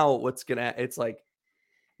now it's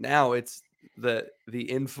the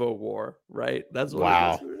info war, right? That's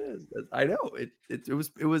what it is. I know.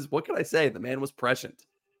 It was what can I say? The man was prescient.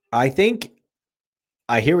 I think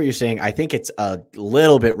I hear what you're saying. I think it's a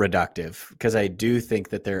little bit reductive because I do think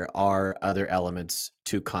that there are other elements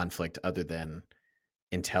to conflict other than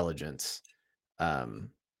intelligence. And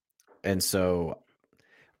so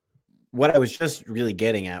what I was just really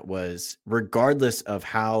getting at was, regardless of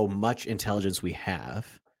how much intelligence we have,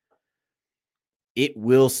 it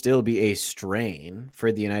will still be a strain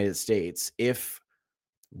for the United States if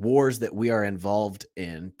wars that we are involved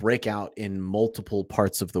in break out in multiple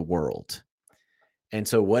parts of the world. And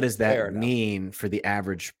so what does that mean for the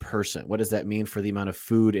average person? What does that mean for the amount of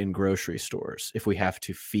food in grocery stores if we have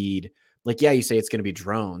to feed? Like, yeah, you say it's going to be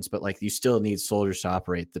drones, but like you still need soldiers to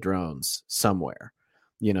operate the drones somewhere,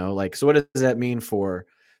 you know, like, so what does that mean for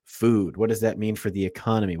food? What does that mean for the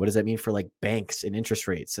economy? What does that mean for like banks and interest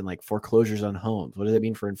rates and like foreclosures on homes? What does that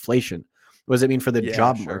mean for inflation? What does it mean for the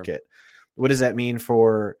job market? What does that mean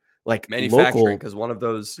for like manufacturing? Because one of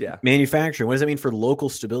those, manufacturing. What does that mean for local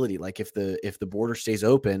stability? Like if the border stays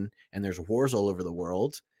open and there's wars all over the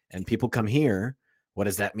world and people come here, what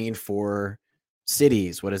does that mean for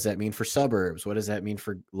cities? What does that mean for suburbs? What does that mean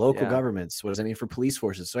for local governments? What does that mean for police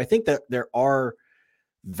forces? So I think that there are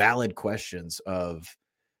valid questions of,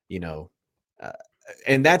 you know,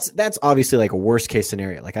 and that's obviously like a worst case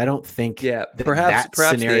scenario. Like, I don't think perhaps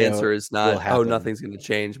the answer is not, oh, nothing's going to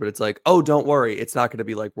change, but it's like, oh, don't worry, it's not going to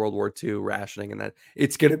be like World War II rationing, and that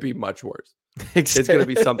it's going to be much worse. It's going to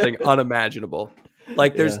be something unimaginable.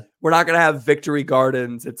 Like we're not going to have victory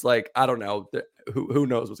gardens. It's like, I don't know, who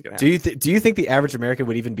knows what's going to happen. Do you think the average American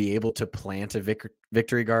would even be able to plant a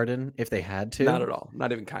victory garden if they had to? Not at all.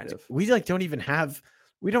 Not even kind of. We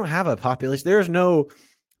don't have a population.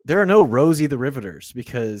 There are no Rosie the Riveters,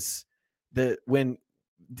 because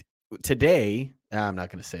today, I'm not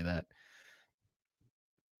going to say that.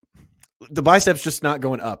 The bicep's just not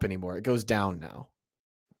going up anymore. It goes down now.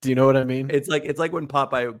 Do you know what I mean? It's like when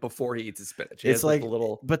Popeye, before he eats his spinach, it's like a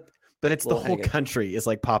little, but it's the whole country is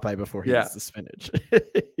like Popeye before he eats the spinach,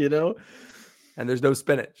 you know? And there's no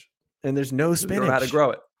spinach. You don't know how to grow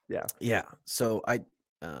it. Yeah. Yeah. So I'm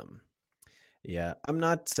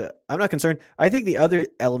not concerned. I think the other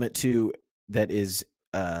element too that is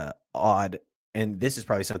odd, and this is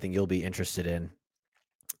probably something you'll be interested in,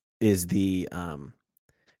 is the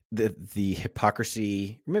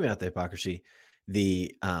hypocrisy, maybe not the hypocrisy,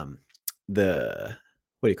 the what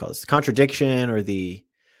do you call this? The contradiction, or the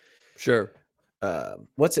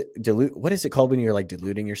what is it called when you're like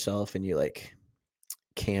deluding yourself and you like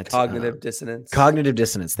can't cognitive dissonance. Cognitive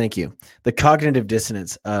dissonance. Thank you. The cognitive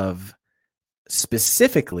dissonance of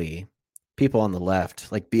specifically people on the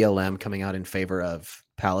left, like BLM, coming out in favor of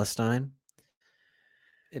Palestine.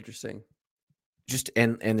 Interesting.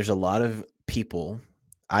 And there's a lot of people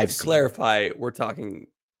clarify, we're talking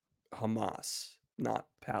Hamas, not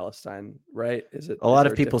Palestine, right? A lot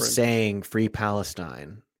of people saying free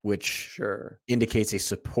Palestine, which indicates a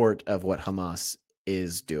support of what Hamas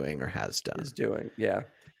is doing or has done.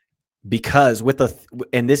 Because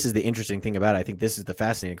and this is the interesting thing about it, I think this is the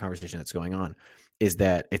fascinating conversation that's going on, is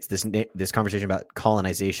that it's this conversation about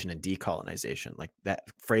colonization and decolonization. Like that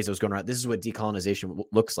phrase that was going around, this is what decolonization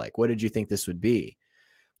looks like. What did you think this would be?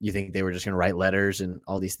 You think they were just going to write letters and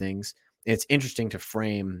all these things? And it's interesting to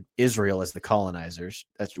frame Israel as the colonizers,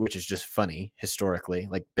 which is just funny historically,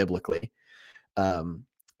 like biblically. And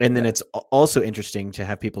then it's also interesting to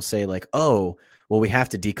have people say like, oh, well, we have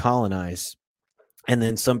to decolonize. And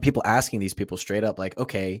then some people asking these people straight up like,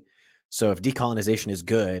 okay, so if decolonization is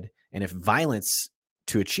good, and if violence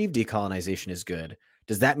to achieve decolonization is good,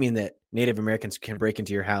 does that mean that Native Americans can break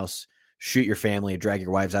into your house, shoot your family, and drag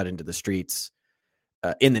your wives out into the streets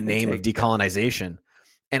in the name of decolonization?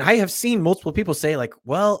 And I have seen multiple people say like,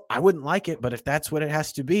 well, I wouldn't like it, but if that's what it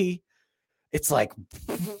has to be, it's like,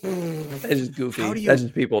 that's just goofy. That's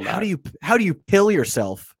just people. How do you pill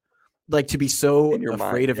yourself like to be so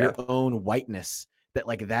afraid of your own whiteness that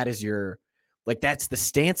like that is your like that's the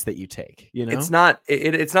stance that you take, you know? It's not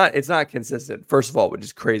consistent. First of all, which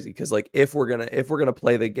is crazy because like if we're gonna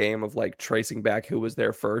play the game of like tracing back who was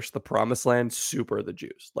there first, the promised land, super the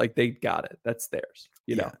Jews. Like they got it. That's theirs.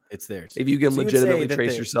 You know, it's theirs. if you can legitimately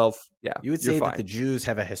trace yourself, you would say that the Jews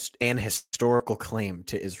have an historical claim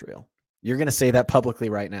to Israel. You're gonna say that publicly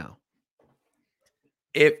right now.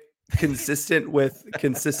 If consistent with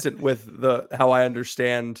the how I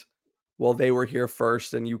understand, well, they were here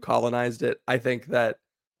first and you colonized it. I think that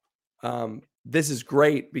this is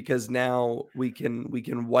great because now we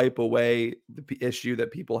can wipe away the issue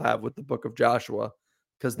that people have with the book of Joshua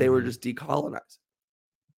because they were just decolonized.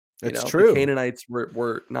 It's true. The Canaanites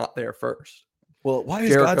were not there first. Well, why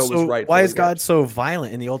is God so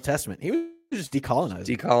violent in the Old Testament? He was just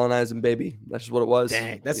decolonizing, baby. That's just what it was.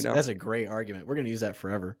 Dang, that's a great argument. We're gonna use that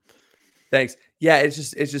forever. Thanks. Yeah, it's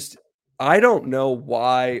just I don't know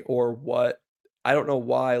why or what. I don't know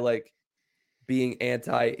why like being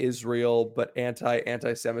anti-Israel but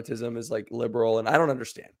anti-Semitism is like liberal, and I don't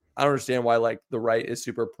understand. I don't understand why like the right is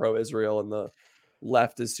super pro-Israel and the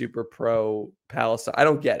left is super pro-Palestine. I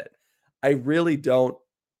don't get it. I really don't.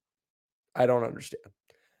 I don't understand.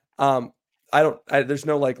 There's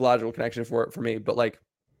no like logical connection for it for me, but like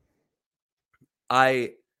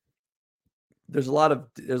there's a lot of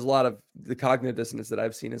the cognitive dissonance that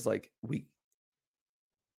I've seen is like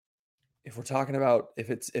if we're talking about if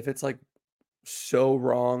it's like so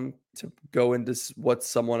wrong to go into what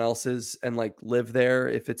someone else's and like live there,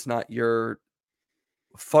 if it's not your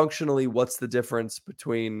functionally, what's the difference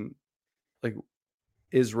between like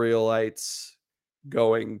Israelites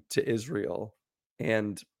going to Israel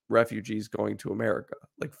and refugees going to America?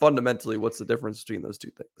 Like fundamentally, what's the difference between those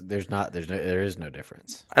two things? There is no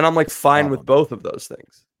difference. And I'm like fine with both of those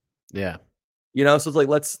things. Yeah. You know, so it's like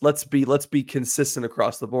let's be consistent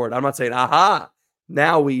across the board. I'm not saying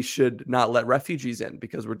now we should not let refugees in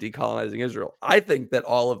because we're decolonizing Israel. I think that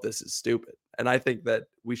all of this is stupid. And I think that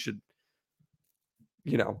we should,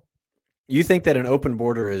 you know. You think that an open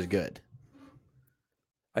border is good?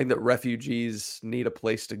 I think that refugees need a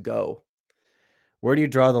place to go. Where do you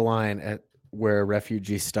draw the line at where a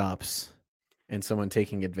refugee stops and someone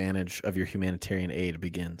taking advantage of your humanitarian aid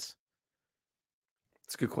begins?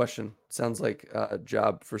 It's a good question. Sounds like a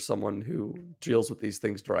job for someone who deals with these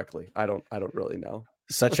things directly. I don't really know.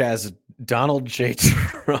 Such as Donald J.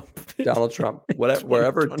 Trump. Donald Trump.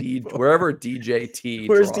 Wherever DJT.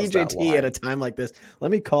 Where's DJT at a time like this?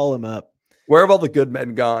 Let me call him up. Where have all the good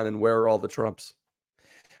men gone and where are all the Trumps?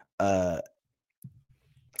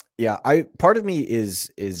 Yeah, part of me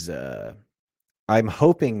is I'm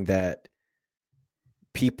hoping that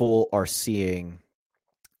people are seeing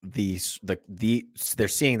they're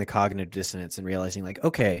seeing the cognitive dissonance and realizing like,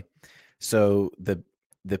 okay, so the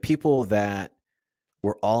people that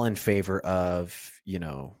were all in favor of, you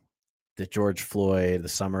know, the George Floyd, the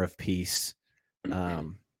Summer of Peace,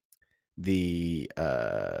 the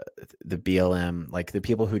BLM, like the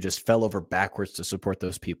people who just fell over backwards to support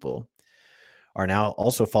those people are now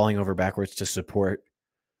also falling over backwards to support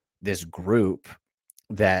this group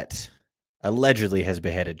that allegedly has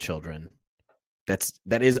beheaded children.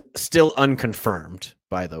 That is still unconfirmed,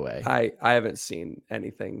 by the way. I haven't seen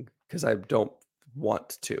anything because I don't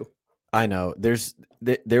want to. I know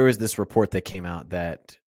there was this report that came out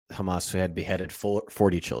that Hamas had beheaded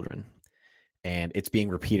 40 children, and it's being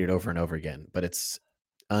repeated over and over again, but it's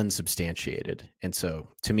unsubstantiated. And so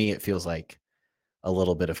to me, it feels like a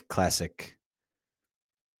little bit of classic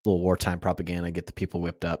little wartime propaganda, get the people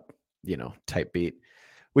whipped up, you know, type beat,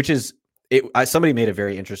 which is somebody made a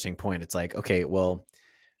very interesting point. It's like, okay, well,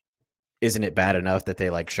 isn't it bad enough that they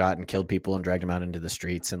like shot and killed people and dragged them out into the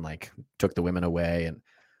streets and like took the women away? And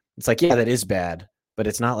it's like, yeah, that is bad, but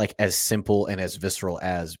it's not like as simple and as visceral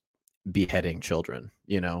as beheading children,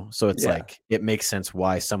 you know? So it's like, it makes sense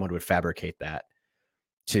why someone would fabricate that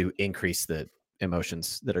to increase the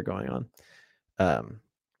emotions that are going on.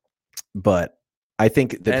 But I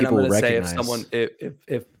think that people will recognize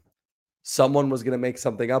if someone was going to make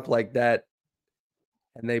something up like that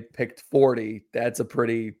and they picked 40, that's a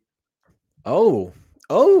pretty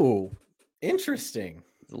interesting.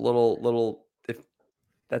 Little if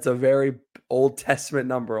that's a very Old Testament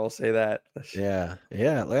number, I'll say that. Yeah.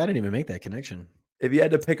 Like, I didn't even make that connection. If you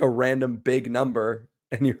had to pick a random big number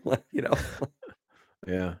and you're like, you know,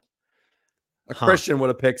 yeah, a Christian would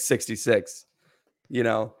have picked 66, you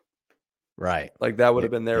know, right? Like that would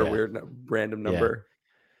have been their weird random number.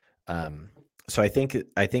 So I think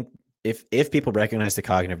if people recognize the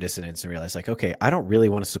cognitive dissonance and realize like, okay, I don't really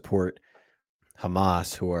want to support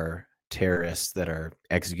Hamas, who are terrorists that are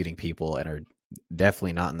executing people and are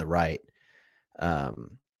definitely not in the right.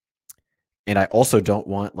 Um, and I also don't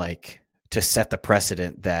want like to set the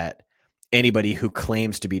precedent that anybody who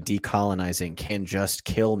claims to be decolonizing can just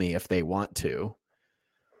kill me if they want to.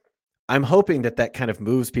 I'm hoping that kind of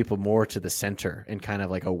moves people more to the center and kind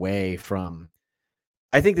of like away from.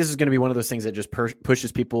 I think this is going to be one of those things that just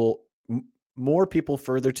pushes people, more people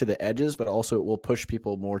further to the edges, but also it will push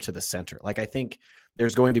people more to the center. Like I think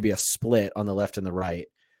there's going to be a split on the left and the right,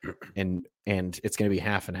 and it's going to be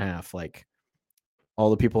half and half. Like all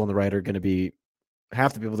the people on the right are going to be,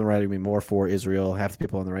 half the people on the right are going to be more for Israel. Half the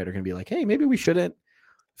people on the right are going to be like, hey, maybe we shouldn't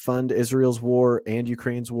fund Israel's war and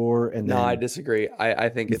Ukraine's war. And no, then, I disagree. I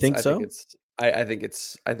think it's,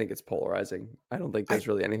 I think it's polarizing. I don't think there's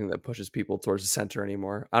really anything that pushes people towards the center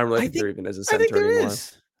anymore. I don't really think there even is a center anymore.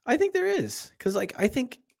 I think there is. Because like I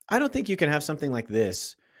don't think you can have something like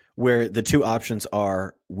this where the two options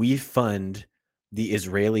are we fund the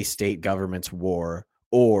Israeli state government's war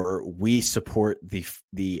or we support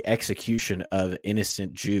the execution of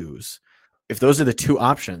innocent Jews. If those are the two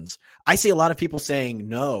options, I see a lot of people saying,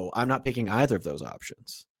 no, I'm not picking either of those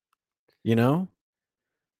options. You know?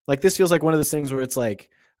 Like this feels like one of those things where it's like,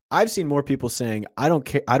 I've seen more people saying, I don't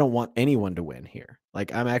care. I don't want anyone to win here.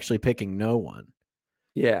 Like I'm actually picking no one.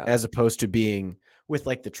 Yeah. As opposed to being with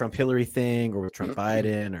like the Trump Hillary thing or with Trump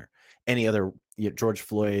Biden or any other George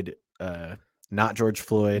Floyd, not George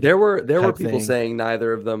Floyd. There were people saying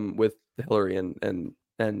neither of them with Hillary and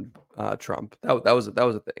Trump. That was a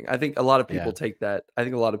thing. I think a lot of people take that. I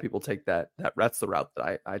think a lot of people take that's the route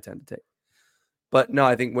that I tend to take. But no,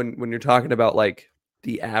 I think when you're talking about like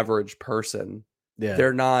the average person,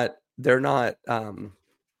 they're not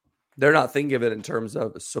thinking of it in terms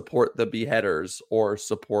of support the beheaders or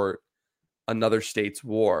support another state's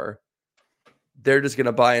war. They're just going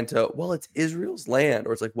to buy into, well, it's Israel's land,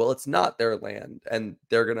 or it's like, well, it's not their land. And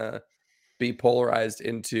they're going to be polarized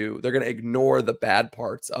into, they're going to ignore the bad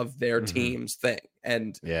parts of their team's thing.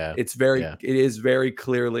 And it is very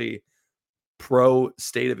clearly pro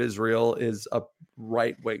state of Israel is a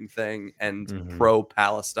right wing thing and pro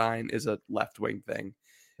Palestine is a left wing thing.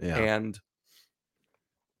 Yeah. And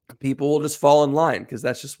people will just fall in line because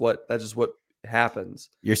that's just what happens.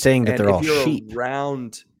 You're saying that they're all sheep.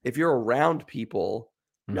 If you're around people,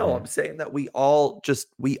 no, I'm saying that we all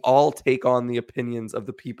take on the opinions of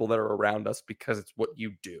the people that are around us because it's what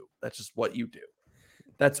you do. That's just what you do.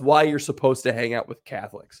 That's why you're supposed to hang out with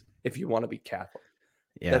Catholics if you want to be Catholic.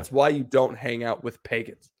 Yeah. That's why you don't hang out with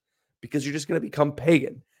pagans, because you're just going to become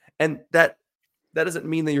pagan. And that doesn't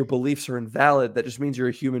mean that your beliefs are invalid. That just means you're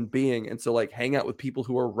a human being. And so like hang out with people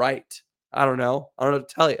who are right. I don't know what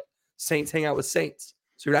to tell you. Saints hang out with saints.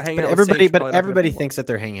 So you're not hanging out with saints. But everybody thinks that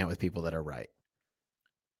they're hanging out with people that are right.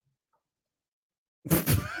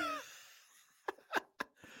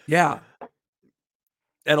 Yeah.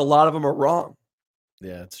 And a lot of them are wrong.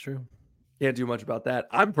 Yeah, that's true. Can't do much about that.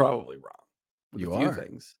 I'm probably wrong. You are.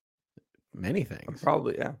 Things. Many things. I'm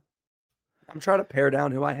probably, yeah. I'm trying to pare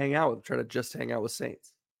down who I hang out with. Try to just hang out with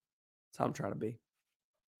saints. That's how I'm trying to be.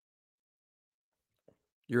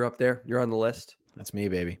 You're up there. You're on the list. That's me,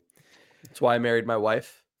 baby. That's why I married my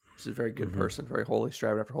wife. She's a very good person, very holy,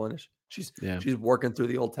 striving after holiness. She's working through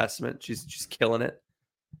the Old Testament. She's killing it.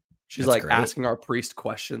 She's That's like great. Asking our priest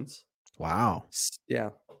questions. Wow.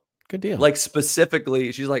 Yeah. Good deal. Like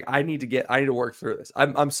specifically, she's like, I need to work through this.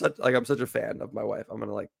 I'm such a fan of my wife. I'm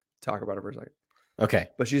gonna like talk about her for a second. Okay.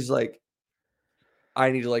 But she's like,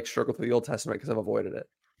 I need to like struggle through the Old Testament because I've avoided it.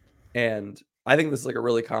 And I think this is like a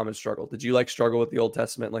really common struggle. Did you like struggle with the Old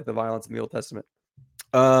Testament, like the violence in the Old Testament?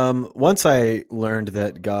 Once I learned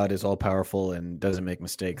that God is all powerful and doesn't make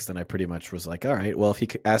mistakes, then I pretty much was like, all right, well, if he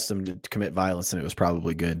asked them to commit violence, then it was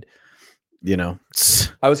probably good. You know,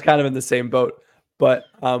 I was kind of in the same boat, but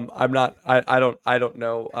I'm not. I don't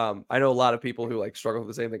know. I know a lot of people who like struggle with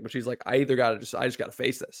the same thing. But she's like, I just got to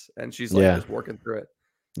face this, and she's like just working through it.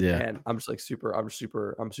 Yeah, and I'm just like I'm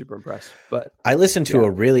super impressed. But I listened to a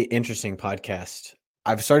really interesting podcast.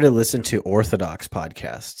 I've started to listen to Orthodox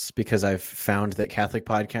podcasts because I've found that Catholic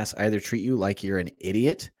podcasts either treat you like you're an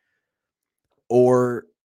idiot or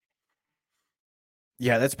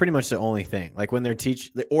that's pretty much the only thing. Like when they're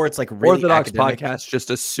or it's like really Orthodox academic. Podcasts just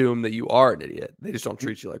assume that you are an idiot. They just don't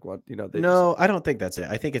treat you like one. I don't think that's it.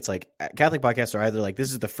 I think it's like Catholic podcasts are either like,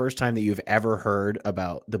 this is the first time that you've ever heard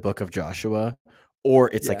about the book of Joshua, or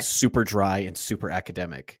it's like super dry and super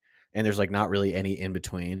academic. And there's like not really any in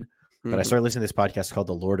between. But I started listening to this podcast called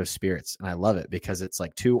The Lord of Spirits, and I love it because it's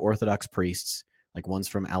like two Orthodox priests, like one's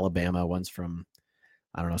from Alabama, one's from,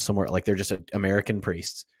 I don't know, somewhere, like they're just American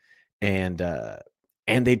priests. And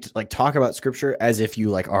they like talk about scripture as if you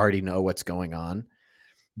like already know what's going on,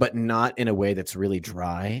 but not in a way that's really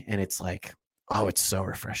dry. And it's like, Oh, it's so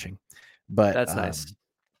refreshing. But That's nice.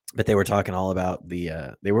 But they were talking all about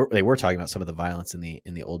the they were talking about some of the violence in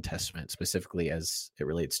the Old Testament, specifically as it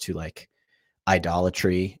relates to like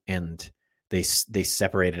idolatry, and they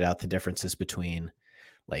separated out the differences between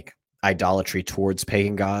like idolatry towards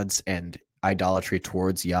pagan gods and idolatry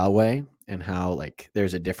towards Yahweh, and how like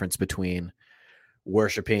there's a difference between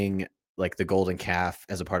worshiping like the golden calf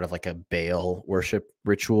as a part of like a Baal worship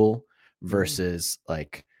ritual versus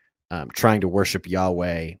like trying to worship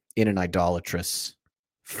Yahweh in an idolatrous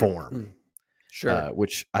form. Sure.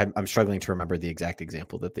 Which I'm struggling to remember the exact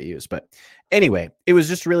example that they use. But anyway, it was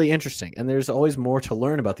just really interesting. And there's always more to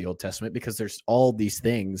learn about the Old Testament because there's all these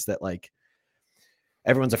things that like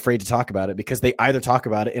everyone's afraid to talk about it because they either talk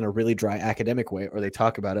about it in a really dry academic way or they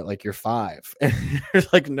talk about it like you're 5. And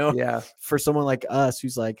there's like for someone like us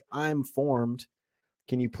who's like, I'm formed,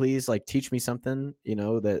 can you please like teach me something,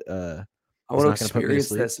 that I want to experience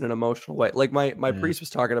this in an emotional way. Like my priest was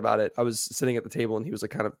talking about it. I was sitting at the table and he was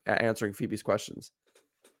like kind of answering Phoebe's questions.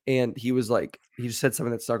 And he was like, he just said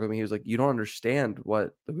something that stuck with me. He was like, we don't understand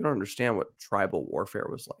what tribal warfare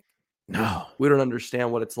was like. No, we don't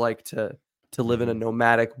understand what it's like to live in a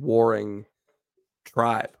nomadic warring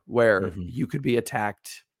tribe where you could be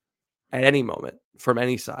attacked at any moment from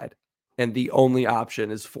any side. And the only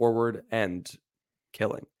option is forward and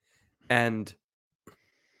killing. And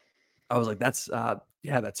I was like, that's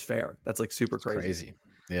fair. That's like super crazy.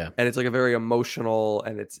 Yeah. And it's like a very emotional,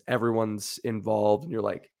 and it's everyone's involved. And you're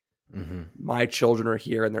like, my children are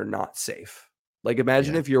here and they're not safe. Like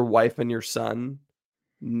imagine if your wife and your son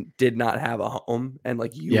did not have a home and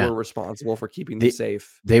like you were responsible for keeping them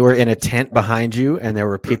safe. They were in a tent behind you and there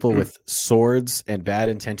were people with swords and bad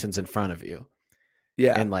intentions in front of you.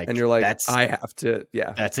 Yeah. And like, and you're like, I have to,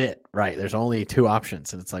 that's it. Right. There's only 2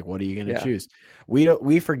 options. And it's like, what are you going to choose?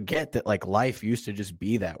 We forget that like life used to just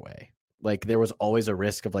be that way. Like there was always a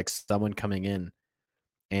risk of like someone coming in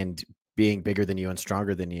and being bigger than you and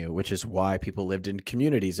stronger than you, which is why people lived in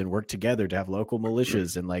communities and worked together to have local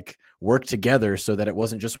militias and like work together so that it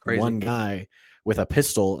wasn't just one guy with a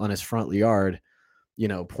pistol on his front yard,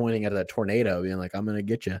 pointing at a tornado being like, I'm going to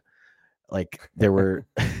get you. Like there's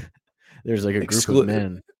like a group of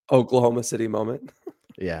men. Oklahoma City moment.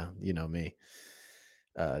 Yeah. You know me.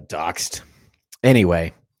 Doxed.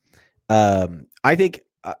 Anyway, I think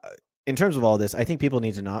in terms of all this, I think people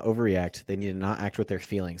need to not overreact. They need to not act with their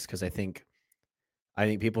feelings because I think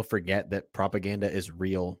people forget that propaganda is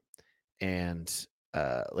real, and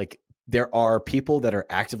like there are people that are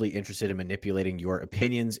actively interested in manipulating your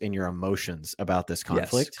opinions and your emotions about this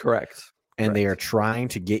conflict. Yes, correct. And they are trying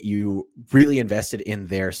to get you really invested in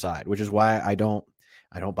their side, which is why I don't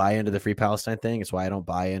buy into the Free Palestine thing. It's why I don't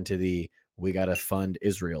buy into the we got to fund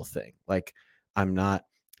Israel thing. Like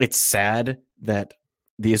it's sad that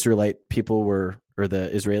the Israelite people or the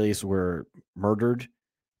Israelis were murdered.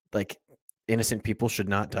 Like innocent people should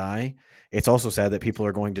not die. It's also sad that people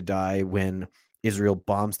are going to die when Israel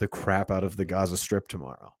bombs the crap out of the Gaza Strip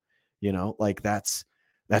tomorrow. Like that's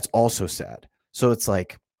also sad. So it's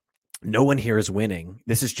like no one here is winning.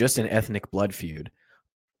 This is just an ethnic blood feud.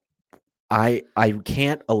 I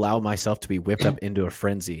can't allow myself to be whipped up into a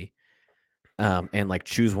frenzy and like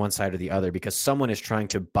choose one side or the other because someone is trying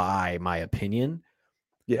to buy my opinion.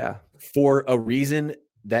 Yeah. For a reason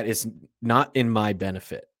that is not in my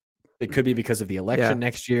benefit. It could be because of the election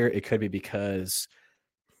next year. It could be because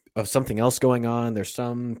of something else going on. There's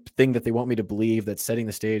something that they want me to believe that's setting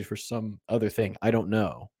the stage for some other thing. I don't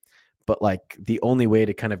know. But like the only way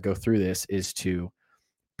to kind of go through this is to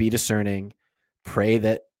be discerning, pray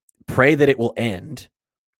that it will end.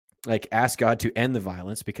 Like ask God to end the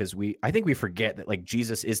violence because I think we forget that like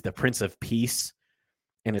Jesus is the Prince of Peace.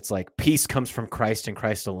 And it's like peace comes from Christ and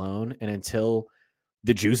Christ alone. And until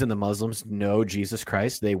the Jews and the Muslims know Jesus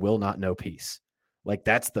Christ, they will not know peace. Like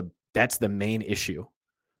that's the main issue,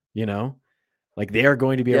 like they are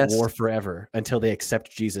going to be at war forever until they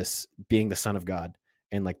accept Jesus being the Son of God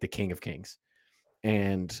and like the King of Kings.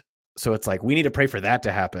 And so it's like, we need to pray for that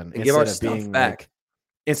to happen and instead of being back.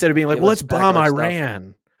 Instead of being like, well, let's bomb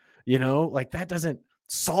Iran, like that doesn't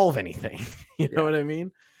solve anything. You know what I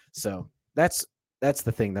mean? So that's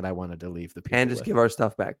the thing that I wanted to leave the people and just give our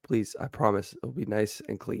stuff back, please. I promise it'll be nice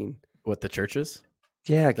and clean. What, the churches?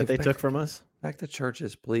 Yeah, that they took from us. Back to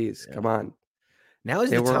churches, please. Yeah. Come on. Now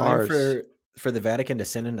is the time for the Vatican to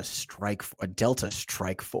send in a Delta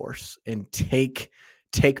strike force and take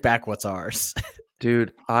back what's ours.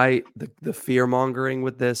 Dude, the fear mongering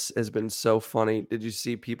with this has been so funny. Did you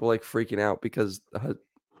see people like freaking out because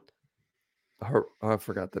I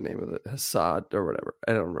forgot the name of it. Hassad or whatever.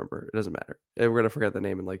 I don't remember. It doesn't matter. We're going to forget the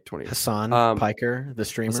name in like 20 years. Hassan Piker, the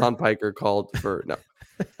streamer. Hassan Piker called for no.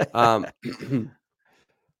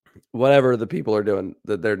 Whatever the people are doing,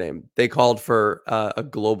 their name. They called for a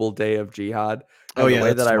global day of jihad. Oh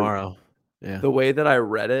yeah, that's tomorrow. The way that I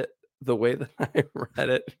read it,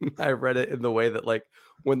 I read it in the way that like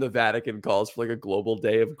when the Vatican calls for like a global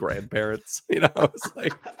day of grandparents. You know, I was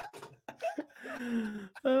like,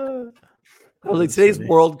 today's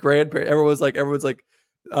World Grandparent. Everyone's like,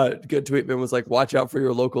 good tweetman was like, watch out for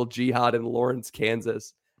your local jihad in Lawrence,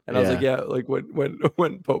 Kansas. And I was like, yeah, like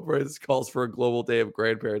when Pope Francis calls for a global day of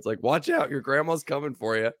grandparents, like, watch out, your grandma's coming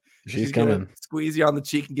for you. She's coming. Squeeze you on the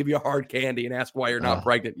cheek and give you a hard candy and ask why you're not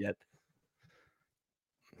pregnant yet.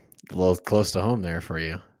 A little close to home there for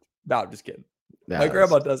you. No, I'm just kidding. My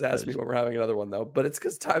grandma does ask me when we're having another one though, but it's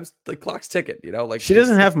because the clock's ticking, you know. Like she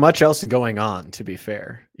doesn't have much else going on, to be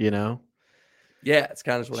fair, you know. Yeah, it's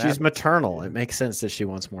kind of what happens. She's maternal. It makes sense that she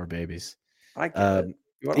wants more babies. I get it.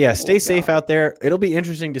 Yeah, stay safe out there. It'll be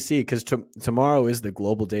interesting to see because tomorrow is the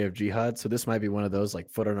global day of jihad. So this might be one of those like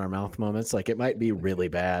foot in our mouth moments. Like it might be really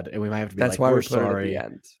bad, and we might have to be That's like, why we're we're sorry. It at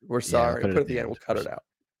the end. We're sorry. Put it at the end. We'll cut it out.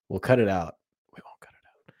 We'll cut it out. We won't cut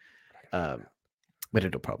it out. But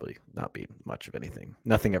it'll probably not be much of anything.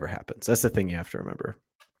 Nothing ever happens. That's the thing you have to remember.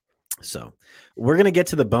 So we're going to get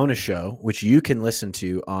to the bonus show, which you can listen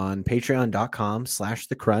to on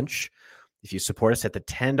patreon.com/thecrunch. If you support us at the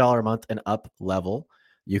 $10 a month and up level,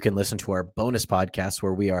 you can listen to our bonus podcast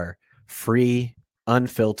where we are free,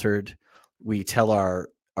 unfiltered. We tell our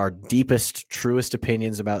deepest, truest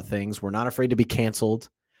opinions about things. We're not afraid to be canceled.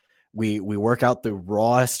 We work out the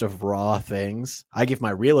rawest of raw things. I give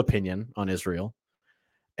my real opinion on Israel.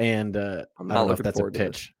 And I don't know if that's a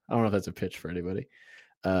pitch. I don't know if that's a pitch for anybody.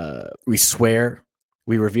 We swear,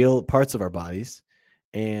 we reveal parts of our bodies,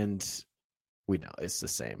 and we know it's the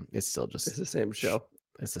same. It's the same show.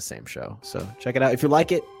 It's the same show. So check it out. If you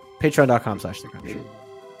like it, patreon.com/thecrunch.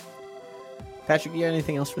 Patrick, you got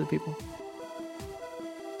anything else for the people?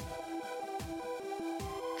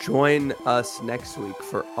 Join us next week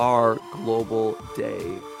for our global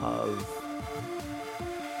day of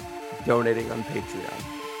donating on Patreon.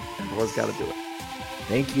 Everyone's got to do it.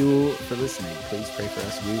 Thank you for listening. Please pray for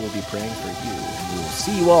us. We will be praying for you, and we will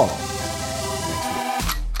see you all